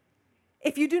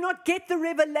 If you do not get the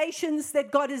revelations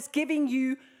that God is giving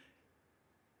you,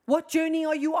 what journey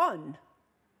are you on?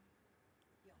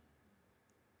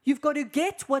 You've got to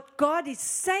get what God is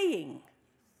saying.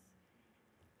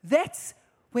 That's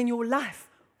when your life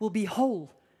will be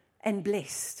whole and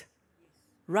blessed.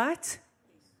 Right?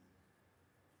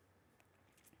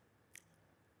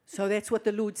 So that's what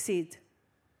the Lord said.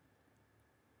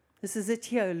 This is it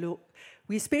here, Lord.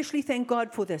 We especially thank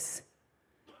God for this,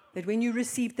 that when you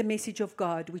received the message of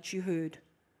God, which you heard,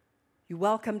 you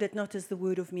welcomed it not as the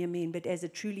word of mere men, but as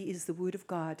it truly is the word of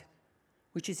God,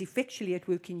 which is effectually at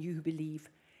work in you who believe,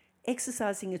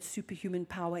 exercising its superhuman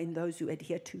power in those who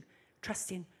adhere to,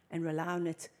 trust in, and rely on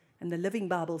it. And the Living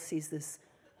Bible says this.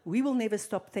 We will never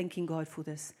stop thanking God for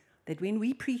this, that when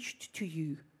we preached to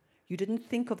you, you didn't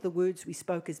think of the words we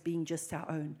spoke as being just our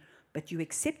own, but you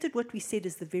accepted what we said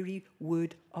as the very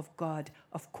word of God.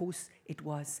 Of course it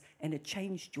was, and it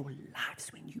changed your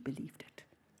lives when you believed it.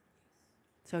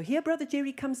 So here Brother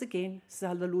Jerry comes again. This is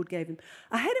how the Lord gave him.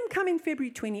 I had him come in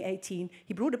February 2018.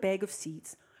 He brought a bag of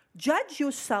seeds. Judge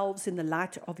yourselves in the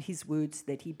light of his words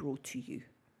that he brought to you.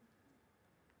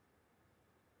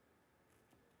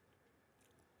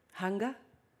 Hunger,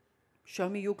 show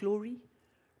me your glory.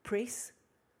 Press.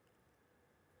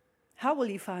 How will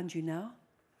he find you now?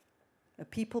 A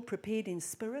people prepared in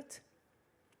spirit?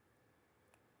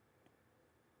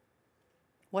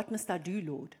 What must I do,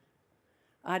 Lord?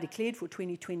 I declared for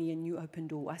 2020 a new open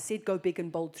door. I said, go big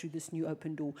and bold through this new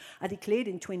open door. I declared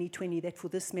in 2020 that for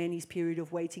this man, his period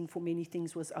of waiting for many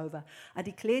things was over. I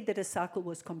declared that a cycle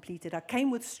was completed. I came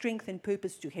with strength and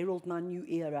purpose to herald my new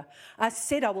era. I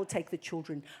said I will take the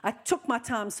children. I took my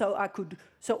time so I could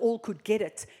so all could get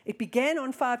it. It began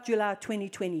on 5 July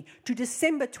 2020 to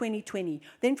December 2020.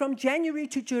 Then from January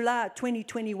to July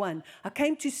 2021, I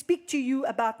came to speak to you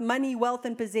about money, wealth,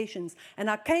 and possessions. And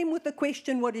I came with the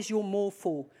question, what is your more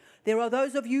for? There are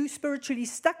those of you spiritually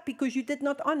stuck because you did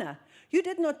not honor. You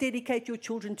did not dedicate your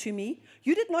children to me.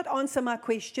 You did not answer my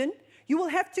question. You will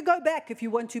have to go back if you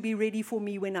want to be ready for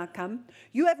me when I come.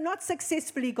 You have not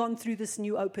successfully gone through this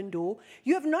new open door.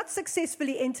 You have not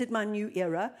successfully entered my new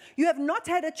era. You have not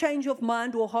had a change of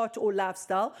mind or heart or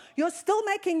lifestyle. You're still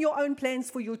making your own plans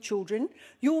for your children.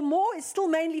 Your more is still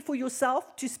mainly for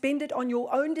yourself, to spend it on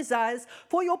your own desires,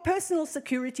 for your personal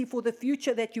security, for the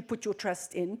future that you put your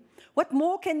trust in. What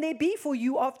more can there be for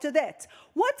you after that?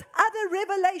 What other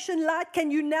revelation light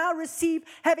can you now receive,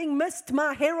 having missed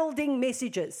my heralding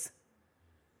messages?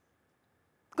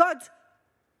 God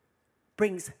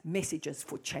brings messages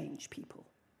for change, people.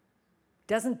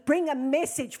 Doesn't bring a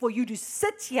message for you to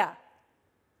sit here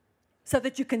so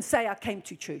that you can say, I came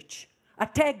to church. I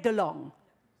tagged along.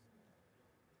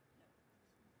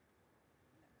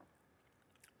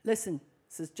 Listen,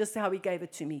 this is just how he gave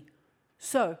it to me.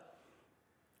 So,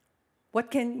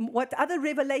 what other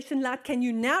revelation light can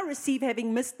you now receive,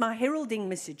 having missed my heralding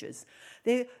messages?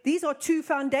 These are two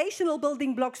foundational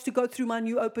building blocks to go through my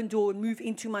new open door and move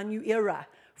into my new era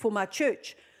for my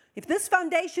church. If this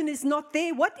foundation is not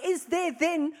there, what is there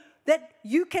then that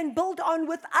you can build on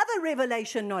with other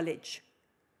revelation knowledge?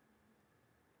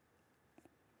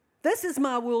 This is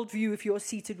my worldview if you're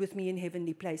seated with me in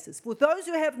heavenly places. For those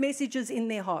who have messages in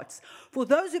their hearts, for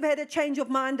those who've had a change of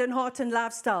mind and heart and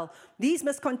lifestyle, these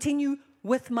must continue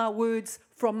with my words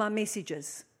from my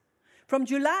messages. From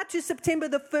July to September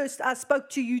the 1st, I spoke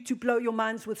to you to blow your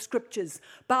minds with scriptures,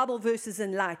 Bible verses,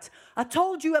 and light. I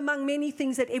told you among many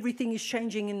things that everything is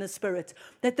changing in the spirit,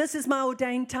 that this is my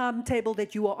ordained timetable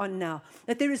that you are on now,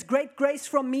 that there is great grace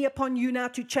from me upon you now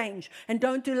to change, and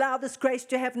don't allow this grace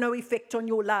to have no effect on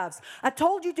your lives. I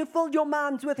told you to fill your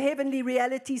minds with heavenly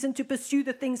realities and to pursue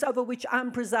the things over which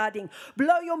I'm presiding.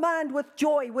 Blow your mind with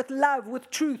joy, with love, with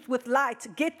truth, with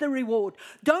light. Get the reward.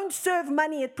 Don't serve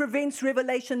money. It prevents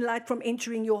revelation light from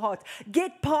entering your heart.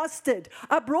 Get past it.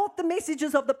 I brought the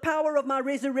messages of the power of my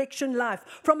resurrection life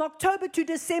from October to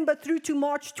December through to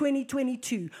March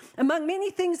 2022. Among many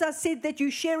things I said that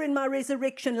you share in my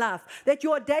resurrection life, that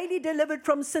you are daily delivered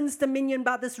from sin's dominion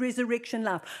by this resurrection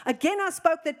life. Again, I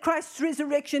spoke that Christ's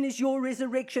resurrection is your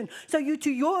resurrection. So you to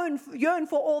yearn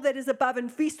for all that is above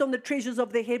and feast on the treasures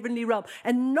of the heavenly realm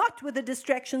and not with the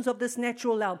distractions of this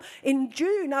natural realm. In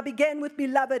June, I began with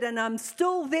Beloved, and I'm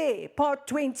still there. Part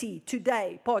 20.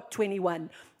 Today, part 21.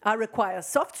 I require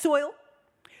soft soil,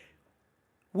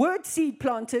 word seed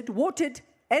planted, watered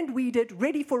and weeded,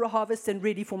 ready for a harvest and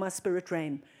ready for my spirit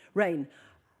rain.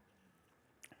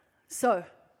 So,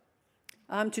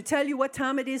 to tell you what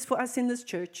time it is for us in this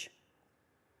church.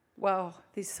 Wow,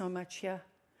 there's so much here.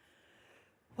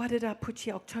 What did I put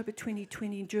here? October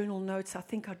 2020 journal notes. I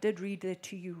think I did read that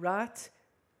to you, right?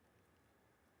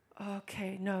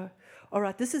 Okay, no. All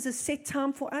right, this is a set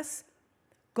time for us.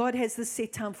 God has this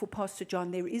set time for Pastor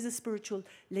John. There is a spiritual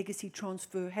legacy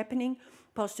transfer happening.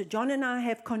 Pastor John and I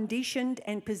have conditioned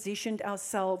and positioned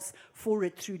ourselves for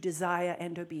it through desire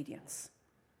and obedience.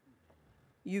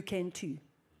 You can too.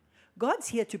 God's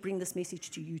here to bring this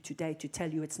message to you today to tell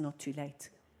you it's not too late.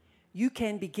 You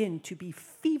can begin to be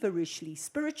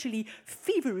spiritually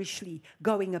feverishly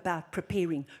going about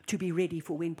preparing to be ready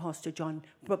for when Pastor John,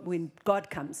 when God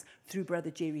comes through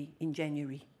Brother Jerry in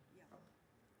January.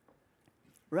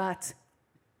 Right.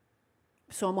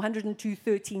 Psalm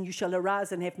 102:13, you shall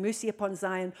arise and have mercy upon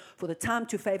Zion, for the time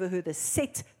to favor her, the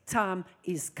set time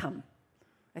is come.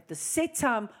 At the set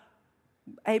time,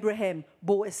 Abraham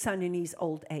bore a son in his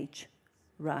old age.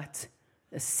 Right.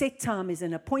 The set time is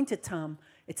an appointed time.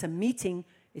 It's a meeting.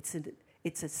 It's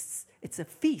a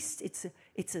feast.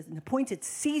 It's an appointed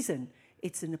season.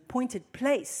 It's an appointed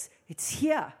place. It's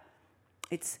here.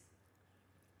 It's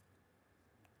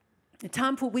a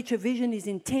time for which a vision is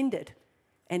intended.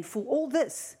 And for all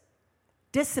this,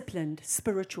 disciplined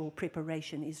spiritual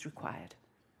preparation is required.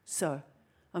 So,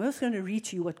 I'm also going to read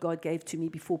to you what God gave to me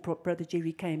before Brother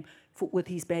Jerry came with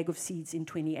his bag of seeds in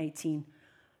 2018.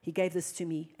 He gave this to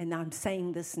me, and I'm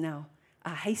saying this now.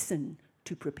 I hasten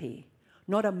to prepare,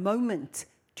 not a moment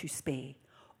to spare.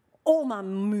 All my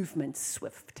movements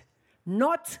swift,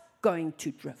 not going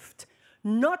to drift,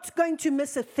 not going to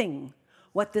miss a thing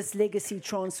what this legacy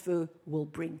transfer will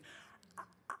bring.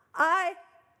 I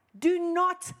do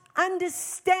not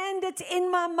understand it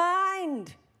in my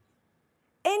mind,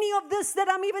 any of this that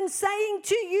I'm even saying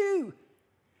to you.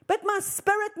 But my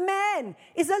spirit man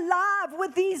is alive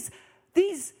with these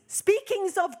These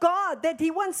speakings of God that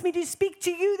He wants me to speak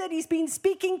to you, that He's been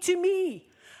speaking to me.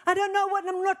 I don't know what,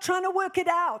 I'm not trying to work it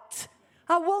out.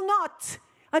 I will not.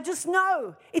 I just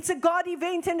know it's a God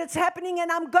event and it's happening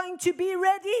and I'm going to be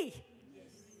ready.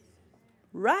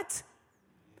 Right?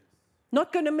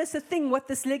 Not going to miss a thing what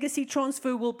this legacy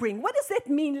transfer will bring. What does that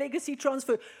mean, legacy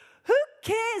transfer? Who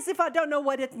cares if I don't know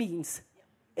what it means?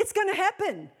 It's going to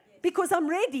happen because I'm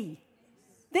ready.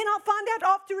 Then I'll find out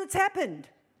after it's happened.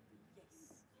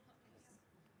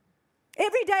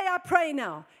 Every day I pray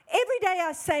now. Every day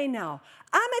I say now.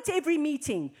 I'm at every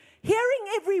meeting, hearing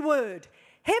every word,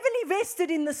 heavily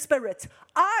vested in the Spirit.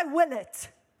 I will it.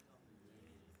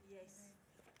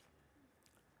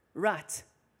 Right.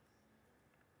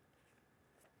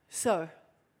 So,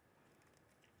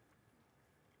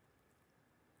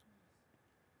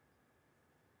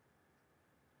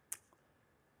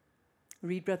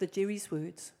 read Brother Jerry's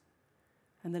words,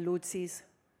 and the Lord says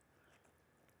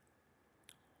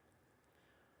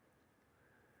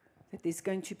that there's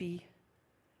going to be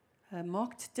a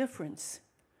marked difference.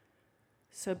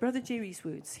 So, Brother Jerry's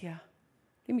words here,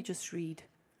 let me just read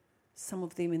some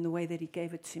of them in the way that he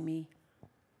gave it to me.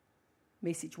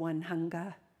 Message 1,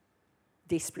 hunger,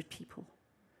 desperate people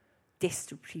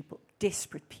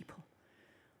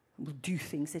will do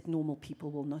things that normal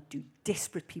people will not do.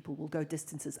 Desperate people will go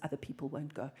distances other people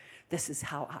won't go. This is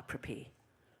how I prepare.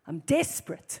 I'm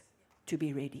desperate to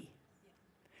be ready.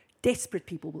 Desperate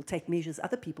people will take measures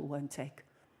other people won't take.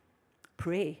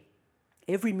 Pray.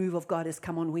 Every move of God has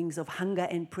come on wings of hunger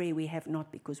and prayer. We have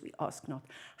not because we ask not.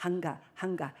 Hunger,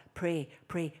 pray,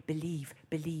 believe.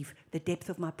 The depth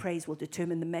of my praise will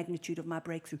determine the magnitude of my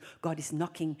breakthrough. God is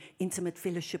knocking, intimate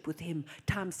fellowship with Him.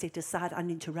 Time set aside,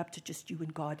 uninterrupted, just you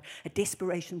and God. A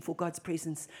desperation for God's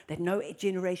presence that no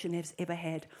generation has ever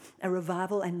had. A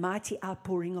revival and mighty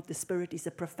outpouring of the Spirit is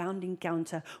a profound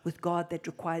encounter with God that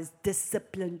requires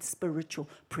disciplined spiritual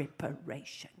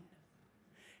preparation.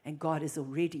 And God has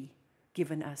already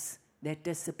given us that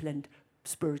disciplined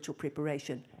spiritual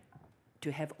preparation to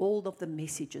have all of the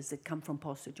messages that come from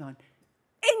Pastor John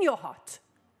in your heart,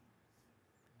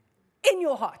 in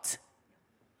your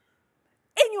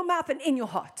mouth and in your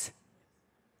heart.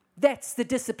 That's the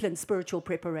disciplined spiritual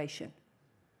preparation.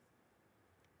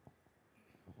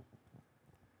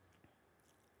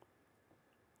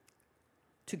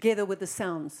 Together with the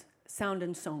sound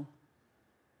and song.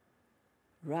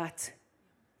 Right.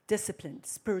 Disciplined,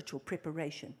 spiritual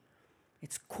preparation.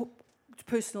 It's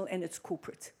personal and it's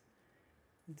corporate.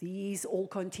 These all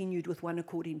continued with one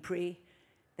accord in prayer.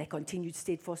 They continued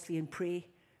steadfastly in prayer.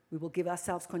 We will give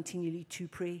ourselves continually to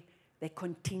prayer. They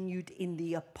continued in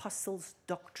the apostles'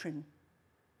 doctrine.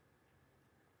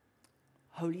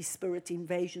 Holy Spirit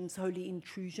invasions, holy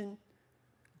intrusion,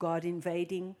 God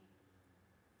invading.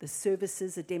 The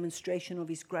services, a demonstration of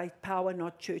His great power,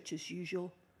 not church as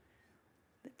usual.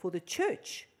 For the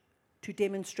church to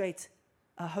demonstrate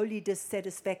a holy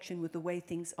dissatisfaction with the way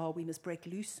things are, we must break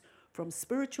loose from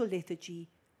spiritual lethargy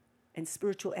and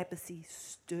spiritual apathy.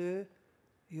 Stir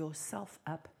yourself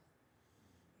up.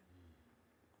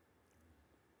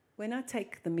 When I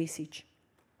take the message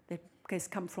that has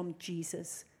come from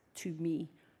Jesus to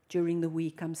me during the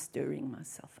week, I'm stirring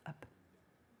myself up.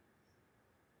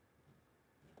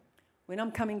 When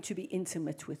I'm coming to be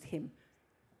intimate with Him,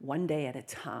 one day at a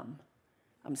time,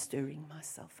 I'm stirring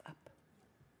myself up.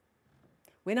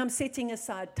 When I'm setting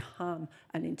aside time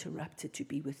uninterrupted to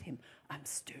be with Him, I'm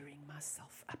stirring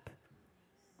myself up.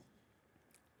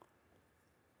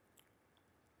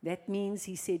 That means,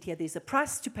 He said here, there's a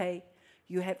price to pay.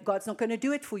 God's not going to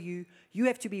do it for you. You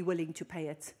have to be willing to pay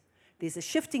it. There's a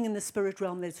shifting in the spirit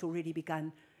realm that's already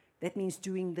begun. That means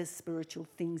doing the spiritual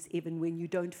things even when you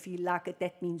don't feel like it.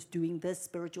 That means doing the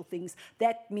spiritual things.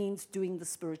 That means doing the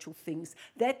spiritual things.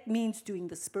 That means doing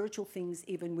the spiritual things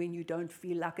even when you don't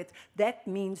feel like it. That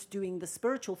means doing the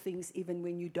spiritual things even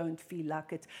when you don't feel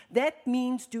like it. That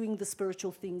means doing the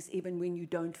spiritual things even when you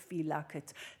don't feel like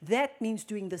it. That means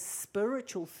doing the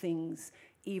spiritual things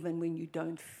even when you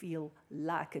don't feel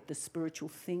like it. The spiritual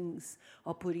things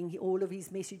are putting all of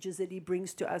His messages that He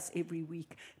brings to us every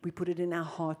week. We put it in our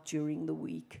heart during the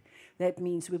week. That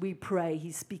means when we pray,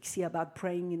 He speaks here about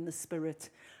praying in the Spirit.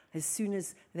 As soon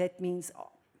as that means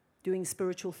doing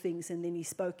spiritual things. And then He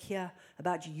spoke here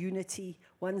about unity,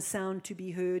 one sound to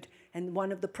be heard. And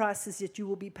one of the prices that you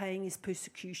will be paying is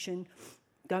persecution.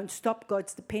 Don't stop.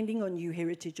 God's depending on you,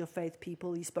 Heritage of Faith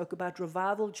people. He spoke about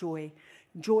revival joy.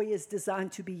 Joy is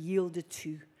designed to be yielded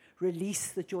to.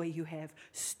 Release the joy you have.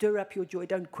 Stir up your joy.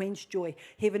 Don't quench joy.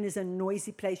 Heaven is a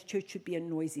noisy place. Church should be a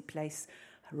noisy place.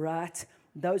 Right?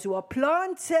 Those who are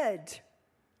planted,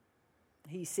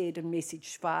 He said in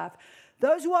message 5,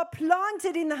 Those who are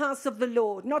planted in the house of the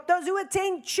Lord, not those who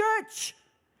attend church.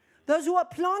 Those who are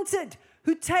planted,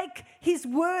 who take his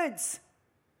words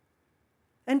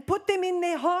and put them in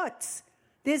their hearts.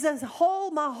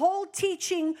 My whole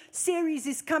teaching series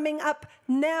is coming up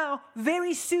now,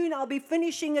 very soon. I'll be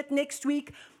finishing it next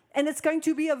week, and it's going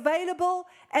to be available.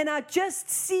 And I just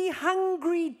see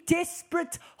hungry,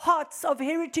 desperate hearts of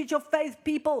Heritage of Faith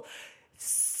people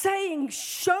saying,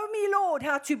 show me, Lord,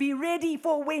 how to be ready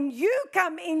for when you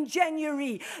come in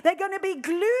January. They're going to be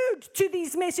glued to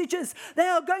these messages. They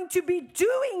are going to be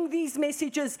doing these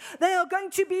messages. They are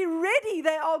going to be ready.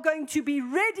 They are going to be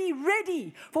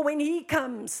ready for when he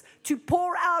comes to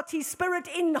pour out his Spirit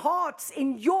in hearts,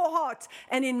 in your heart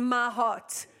and in my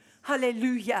heart.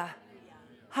 Hallelujah.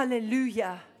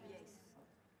 Hallelujah.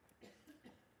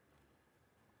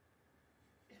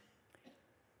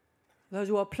 Those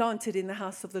who are planted in the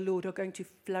house of the Lord are going to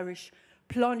flourish.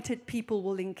 Planted people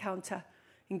will encounter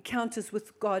encounters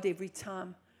with God every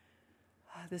time.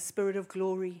 The Spirit of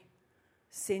glory,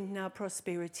 send now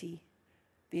prosperity.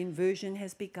 The inversion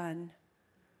has begun.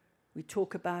 We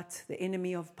talk about the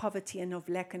enemy of poverty and of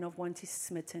lack and of want is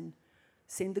smitten.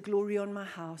 Send the glory on my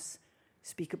house.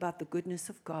 Speak about the goodness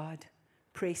of God.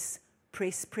 Press,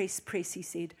 press, press, press, he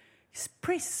said.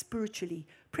 Press spiritually.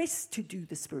 Press to do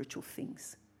the spiritual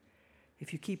things.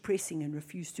 If you keep pressing and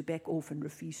refuse to back off and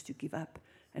refuse to give up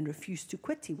and refuse to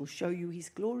quit, he will show you his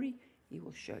glory. He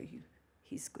will show you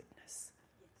his goodness.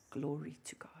 Glory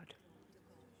to God.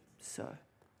 So,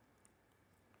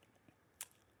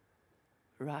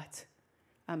 right,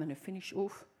 I'm going to finish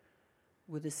off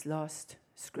with this last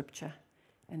scripture,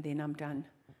 and then I'm done.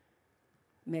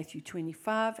 Matthew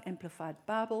 25, Amplified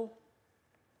Bible.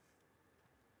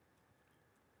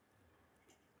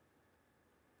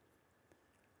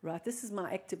 Right, this is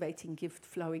my activating gift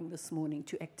flowing this morning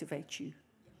to activate you,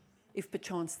 if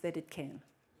perchance that it can,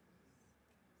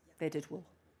 that it will.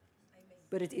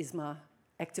 But it is my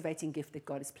activating gift that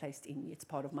God has placed in me. It's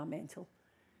part of my mantle.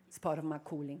 It's part of my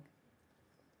calling.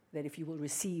 That if you will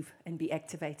receive and be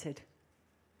activated,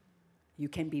 you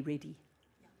can be ready.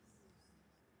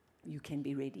 You can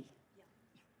be ready.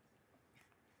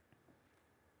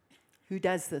 Who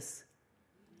does this?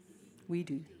 We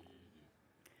do.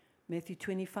 Matthew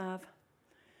 25,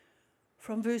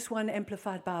 from verse 1,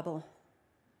 Amplified Bible.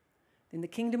 Then the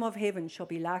kingdom of heaven shall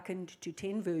be likened to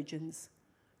 10 virgins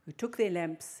who took their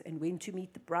lamps and went to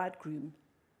meet the bridegroom.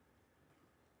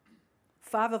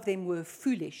 5 of them were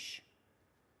foolish,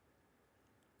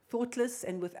 thoughtless,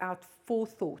 and without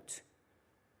forethought.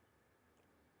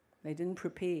 They didn't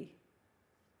prepare.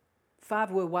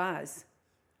 5 were wise,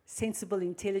 sensible,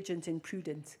 intelligent, and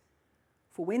prudent.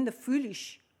 For when the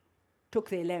foolish took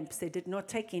their lamps, they did not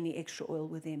take any extra oil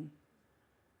with them.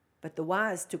 But the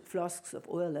wise took flasks of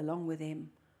oil along with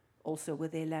them, also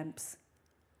with their lamps.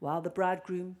 While the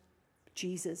bridegroom,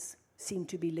 Jesus, seemed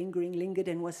to be lingered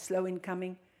and was slow in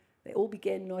coming, they all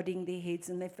began nodding their heads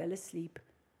and they fell asleep.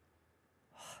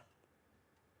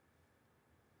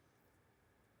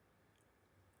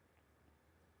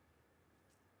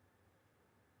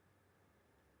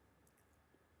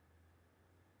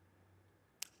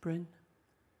 Bryn.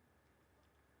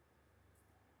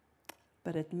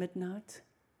 But at midnight,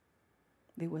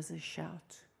 there was a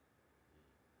shout.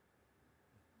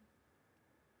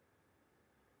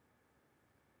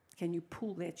 Can you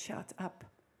pull that shout up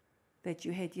that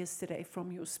you had yesterday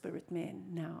from your spirit man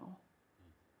now?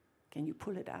 Can you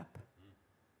pull it up?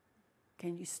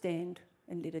 Can you stand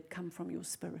and let it come from your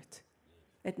spirit?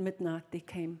 At midnight, there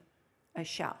came a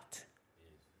shout.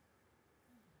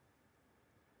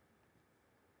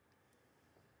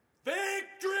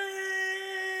 Victory!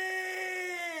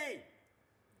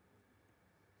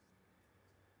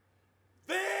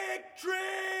 Victory!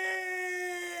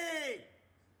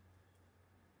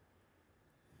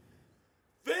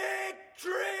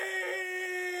 Victory!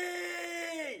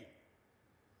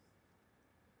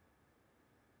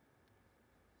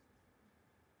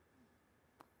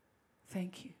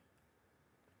 Thank you.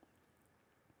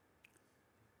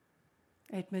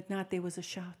 At midnight there was a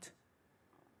shout.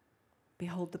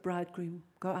 Behold, the bridegroom,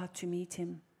 go out to meet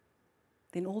him.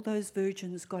 Then all those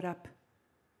virgins got up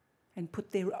and put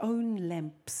their own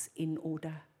lamps in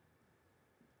order.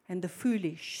 And the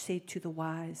foolish said to the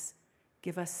wise,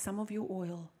 give us some of your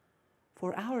oil,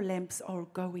 for our lamps are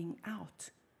going out.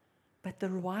 But the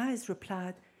wise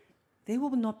replied, there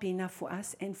will not be enough for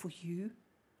us and for you.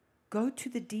 Go to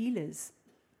the dealers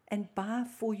and buy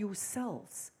for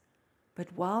yourselves.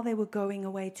 But while they were going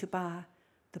away to buy,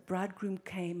 the bridegroom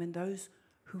came, and those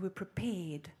who were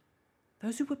prepared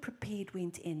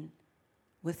went in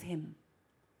with him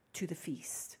to the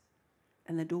feast.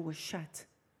 and the door was shut.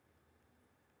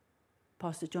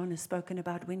 Pastor John has spoken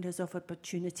about windows of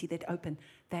opportunity that open.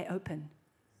 They open.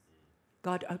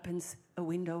 God opens a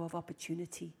window of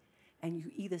opportunity, and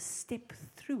you either step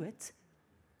through it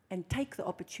and take the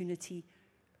opportunity,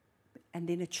 and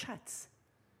then it shuts.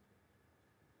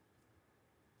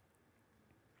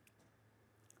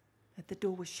 That the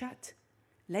door was shut.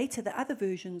 Later, the other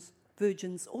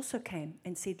virgins also came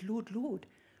and said, Lord, Lord,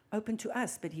 open to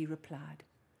us. But he replied,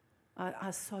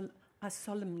 I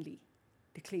solemnly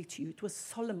declare to you, it was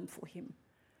solemn for him.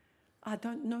 I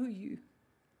don't know you.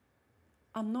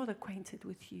 I'm not acquainted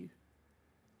with you.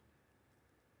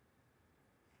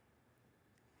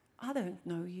 I don't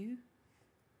know you.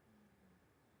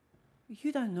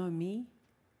 You don't know me.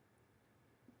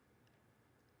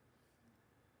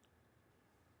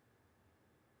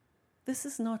 This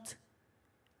is not,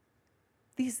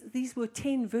 these were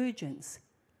 10 virgins.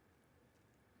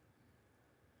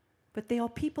 But there are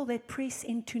people that press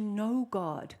in to know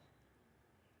God.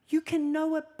 You can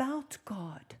know about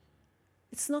God.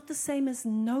 It's not the same as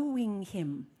knowing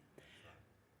Him.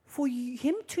 For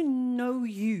Him to know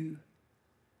you,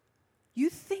 you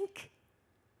think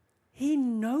He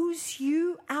knows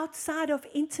you outside of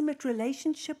intimate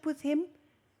relationship with Him?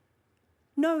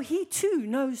 No, He too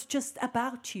knows just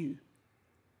about you.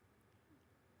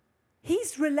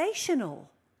 He's relational.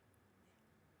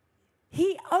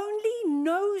 He only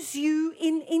knows you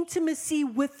in intimacy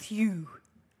with you.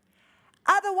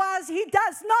 Otherwise, He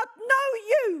does not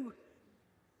know you.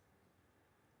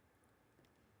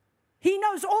 He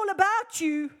knows all about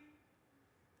you,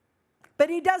 but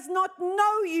He does not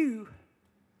know you.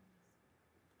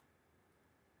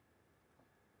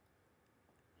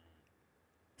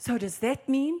 So does that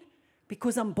mean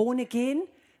because I'm born again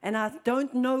and I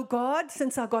don't know God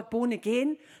since I got born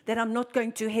again that I'm not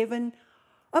going to heaven?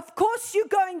 Of course you're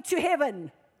going to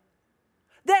heaven.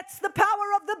 That's the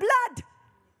power of the blood.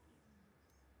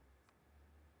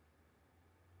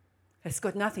 It's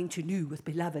got nothing to do with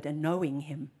beloved and knowing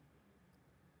Him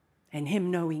and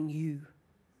Him knowing you.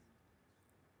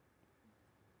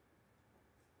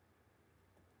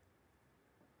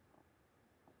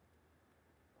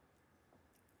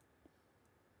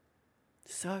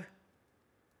 So,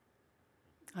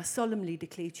 I solemnly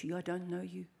declare to you, I don't know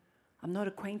you. I'm not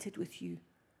acquainted with you.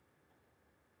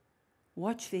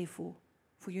 Watch therefore,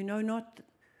 for you know not.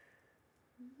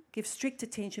 Give strict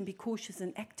attention, be cautious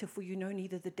and active, for you know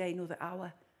neither the day nor the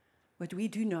hour. But we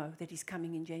do know that He's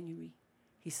coming in January.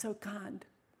 He's so kind.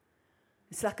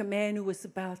 It's like a man who was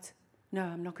about, no,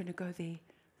 I'm not going to go there.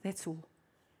 That's all.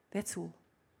 That's all.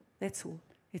 That's all.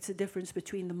 It's a difference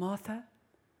between the Martha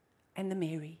and the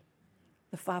Mary.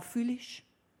 The 5 foolish,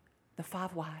 the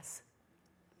 5 wise.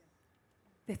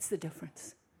 That's the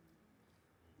difference.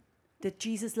 Did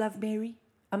Jesus love Mary?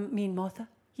 Martha?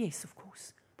 Yes, of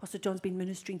course. Pastor John's been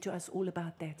ministering to us all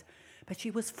about that. But she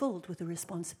was filled with the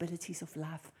responsibilities of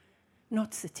life,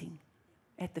 not sitting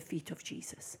at the feet of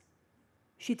Jesus.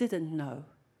 She didn't know.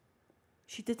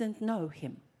 She didn't know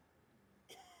Him.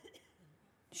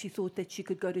 She thought that she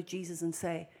could go to Jesus and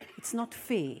say, it's not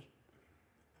fair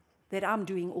that I'm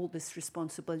doing all this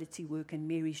responsibility work and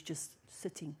Mary's just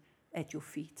sitting at your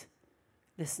feet,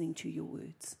 listening to your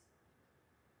words.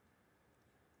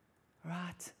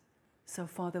 Right. So,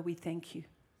 Father, we thank you.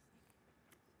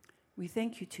 We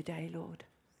thank you today, Lord,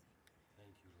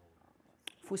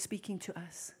 for speaking to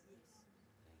us.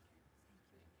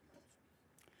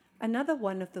 Another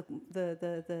one of the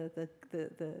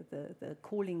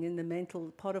calling in the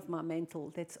mantle, part of my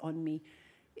mantle that's on me,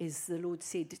 is the Lord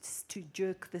said it's to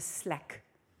jerk the slack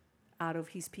out of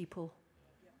His people,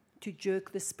 to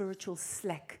jerk the spiritual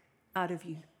slack out of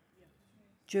you,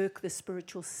 jerk the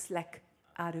spiritual slack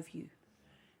out of you.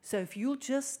 So if you'll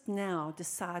just now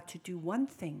decide to do one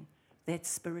thing that's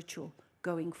spiritual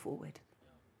going forward,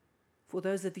 for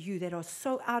those of you that are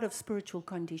so out of spiritual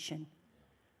condition,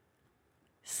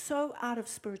 so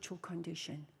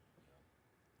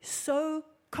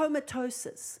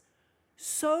comatoses,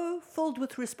 so filled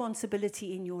with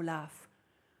responsibility in your life,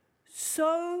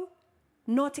 so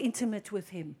not intimate with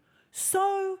Him,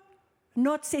 so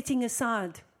not setting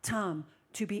aside time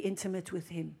to be intimate with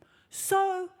Him,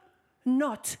 so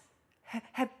not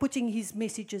putting His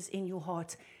messages in your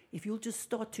heart. If you'll just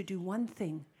start to do one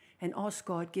thing and ask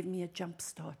God, give me a jump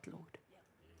start, Lord.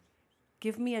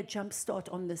 Give me a jump start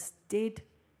on this dead,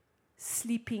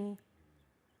 sleeping,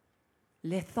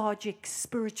 lethargic,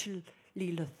 spiritually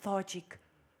lethargic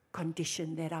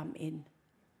condition that I'm in.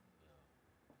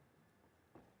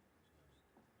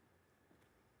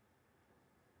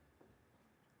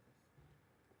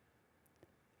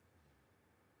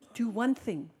 Do one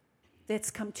thing that's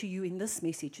come to you in this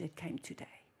message that came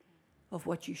today of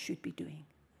what you should be doing.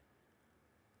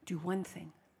 Do one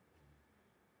thing.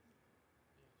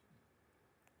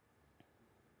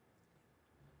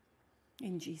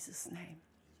 In Jesus' name.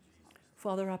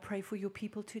 Father, I pray for your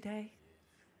people today.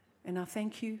 And I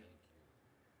thank you.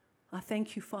 I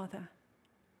thank you, Father,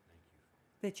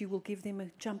 that you will give them a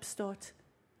jump start,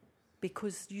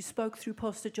 because you spoke through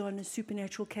Pastor John, and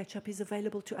supernatural catch-up is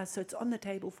available to us. So it's on the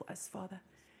table for us, Father.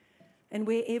 And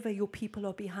wherever your people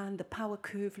are behind the power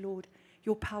curve, Lord,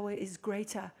 your power is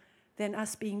greater than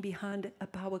us being behind a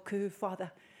power curve,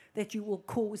 Father, that you will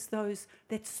cause those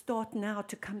that start now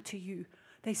to come to you.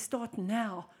 They start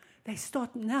now. They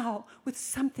start now with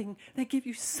something. They give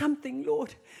you something,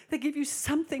 Lord. They give you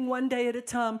something one day at a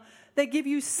time. They give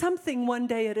you something one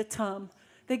day at a time.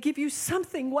 They give you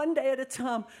something one day at a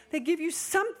time. They give you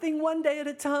something one day at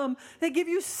a time. They give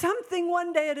you something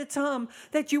one day at a time,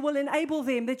 that you will enable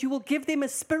them, that you will give them a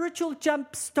spiritual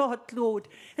jump start, Lord.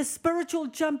 A spiritual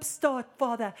jump start,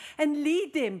 Father, and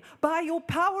lead them by your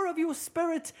power of your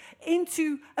Spirit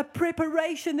into a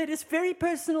preparation that is very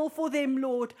personal for them,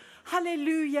 Lord.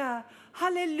 Hallelujah.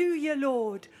 Hallelujah,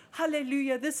 Lord.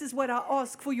 Hallelujah. This is what I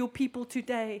ask for your people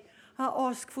today. I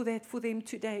ask for that for them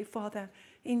today, Father.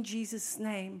 In Jesus'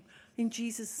 name,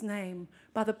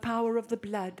 by the power of the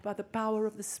blood, by the power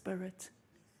of the Spirit.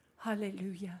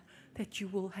 Hallelujah. That you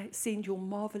will send your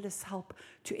marvelous help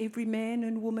to every man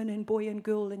and woman and boy and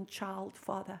girl and child,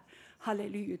 Father.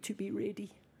 Hallelujah. To be ready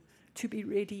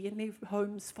in their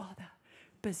homes, Father,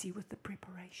 busy with the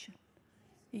preparation.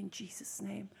 In Jesus'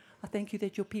 name. I thank you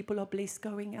that your people are blessed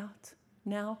going out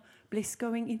now, blessed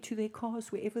going into their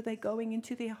cars, wherever they're going,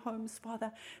 into their homes,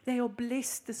 Father. They are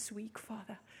blessed this week,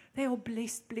 Father. They are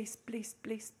blessed, blessed, blessed,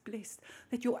 blessed, blessed.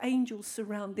 That your angels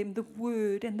surround them. The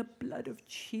word and the blood of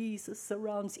Jesus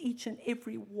surrounds each and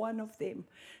every one of them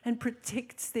and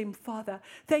protects them, Father.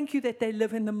 Thank you that they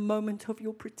live in the moment of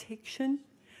your protection.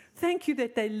 Thank you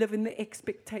that they live in the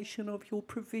expectation of your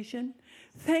provision.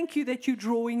 Thank you that you're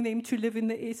drawing them to live in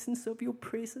the essence of your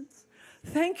presence.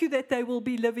 Thank you that they will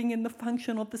be living in the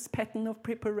function of this pattern of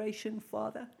preparation,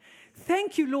 Father.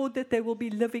 Thank you, Lord, that they will be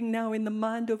living now in the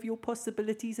mind of your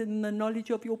possibilities and in the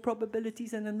knowledge of your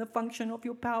probabilities and in the function of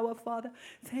your power, Father.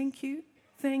 Thank you,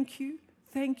 thank you,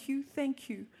 thank you, thank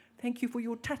you. Thank you for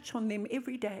your touch on them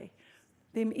every day,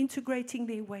 them integrating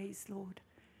their ways, Lord.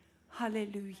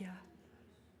 Hallelujah.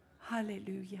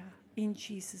 Hallelujah. In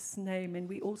Jesus' name. And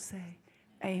we all say,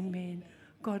 amen.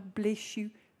 God bless you.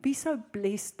 Be so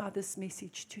blessed by this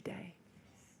message today.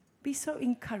 Be so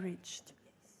encouraged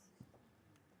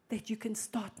that you can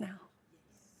start now.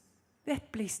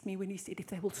 That blessed me when he said, if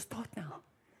they will start now,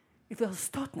 if they'll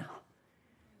start now,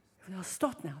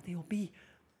 there will be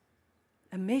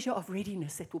a measure of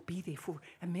readiness that will be there for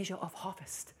a measure of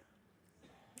harvest.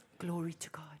 Glory to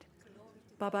God.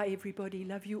 Bye-bye, everybody.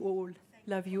 Love you all.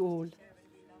 Love you all.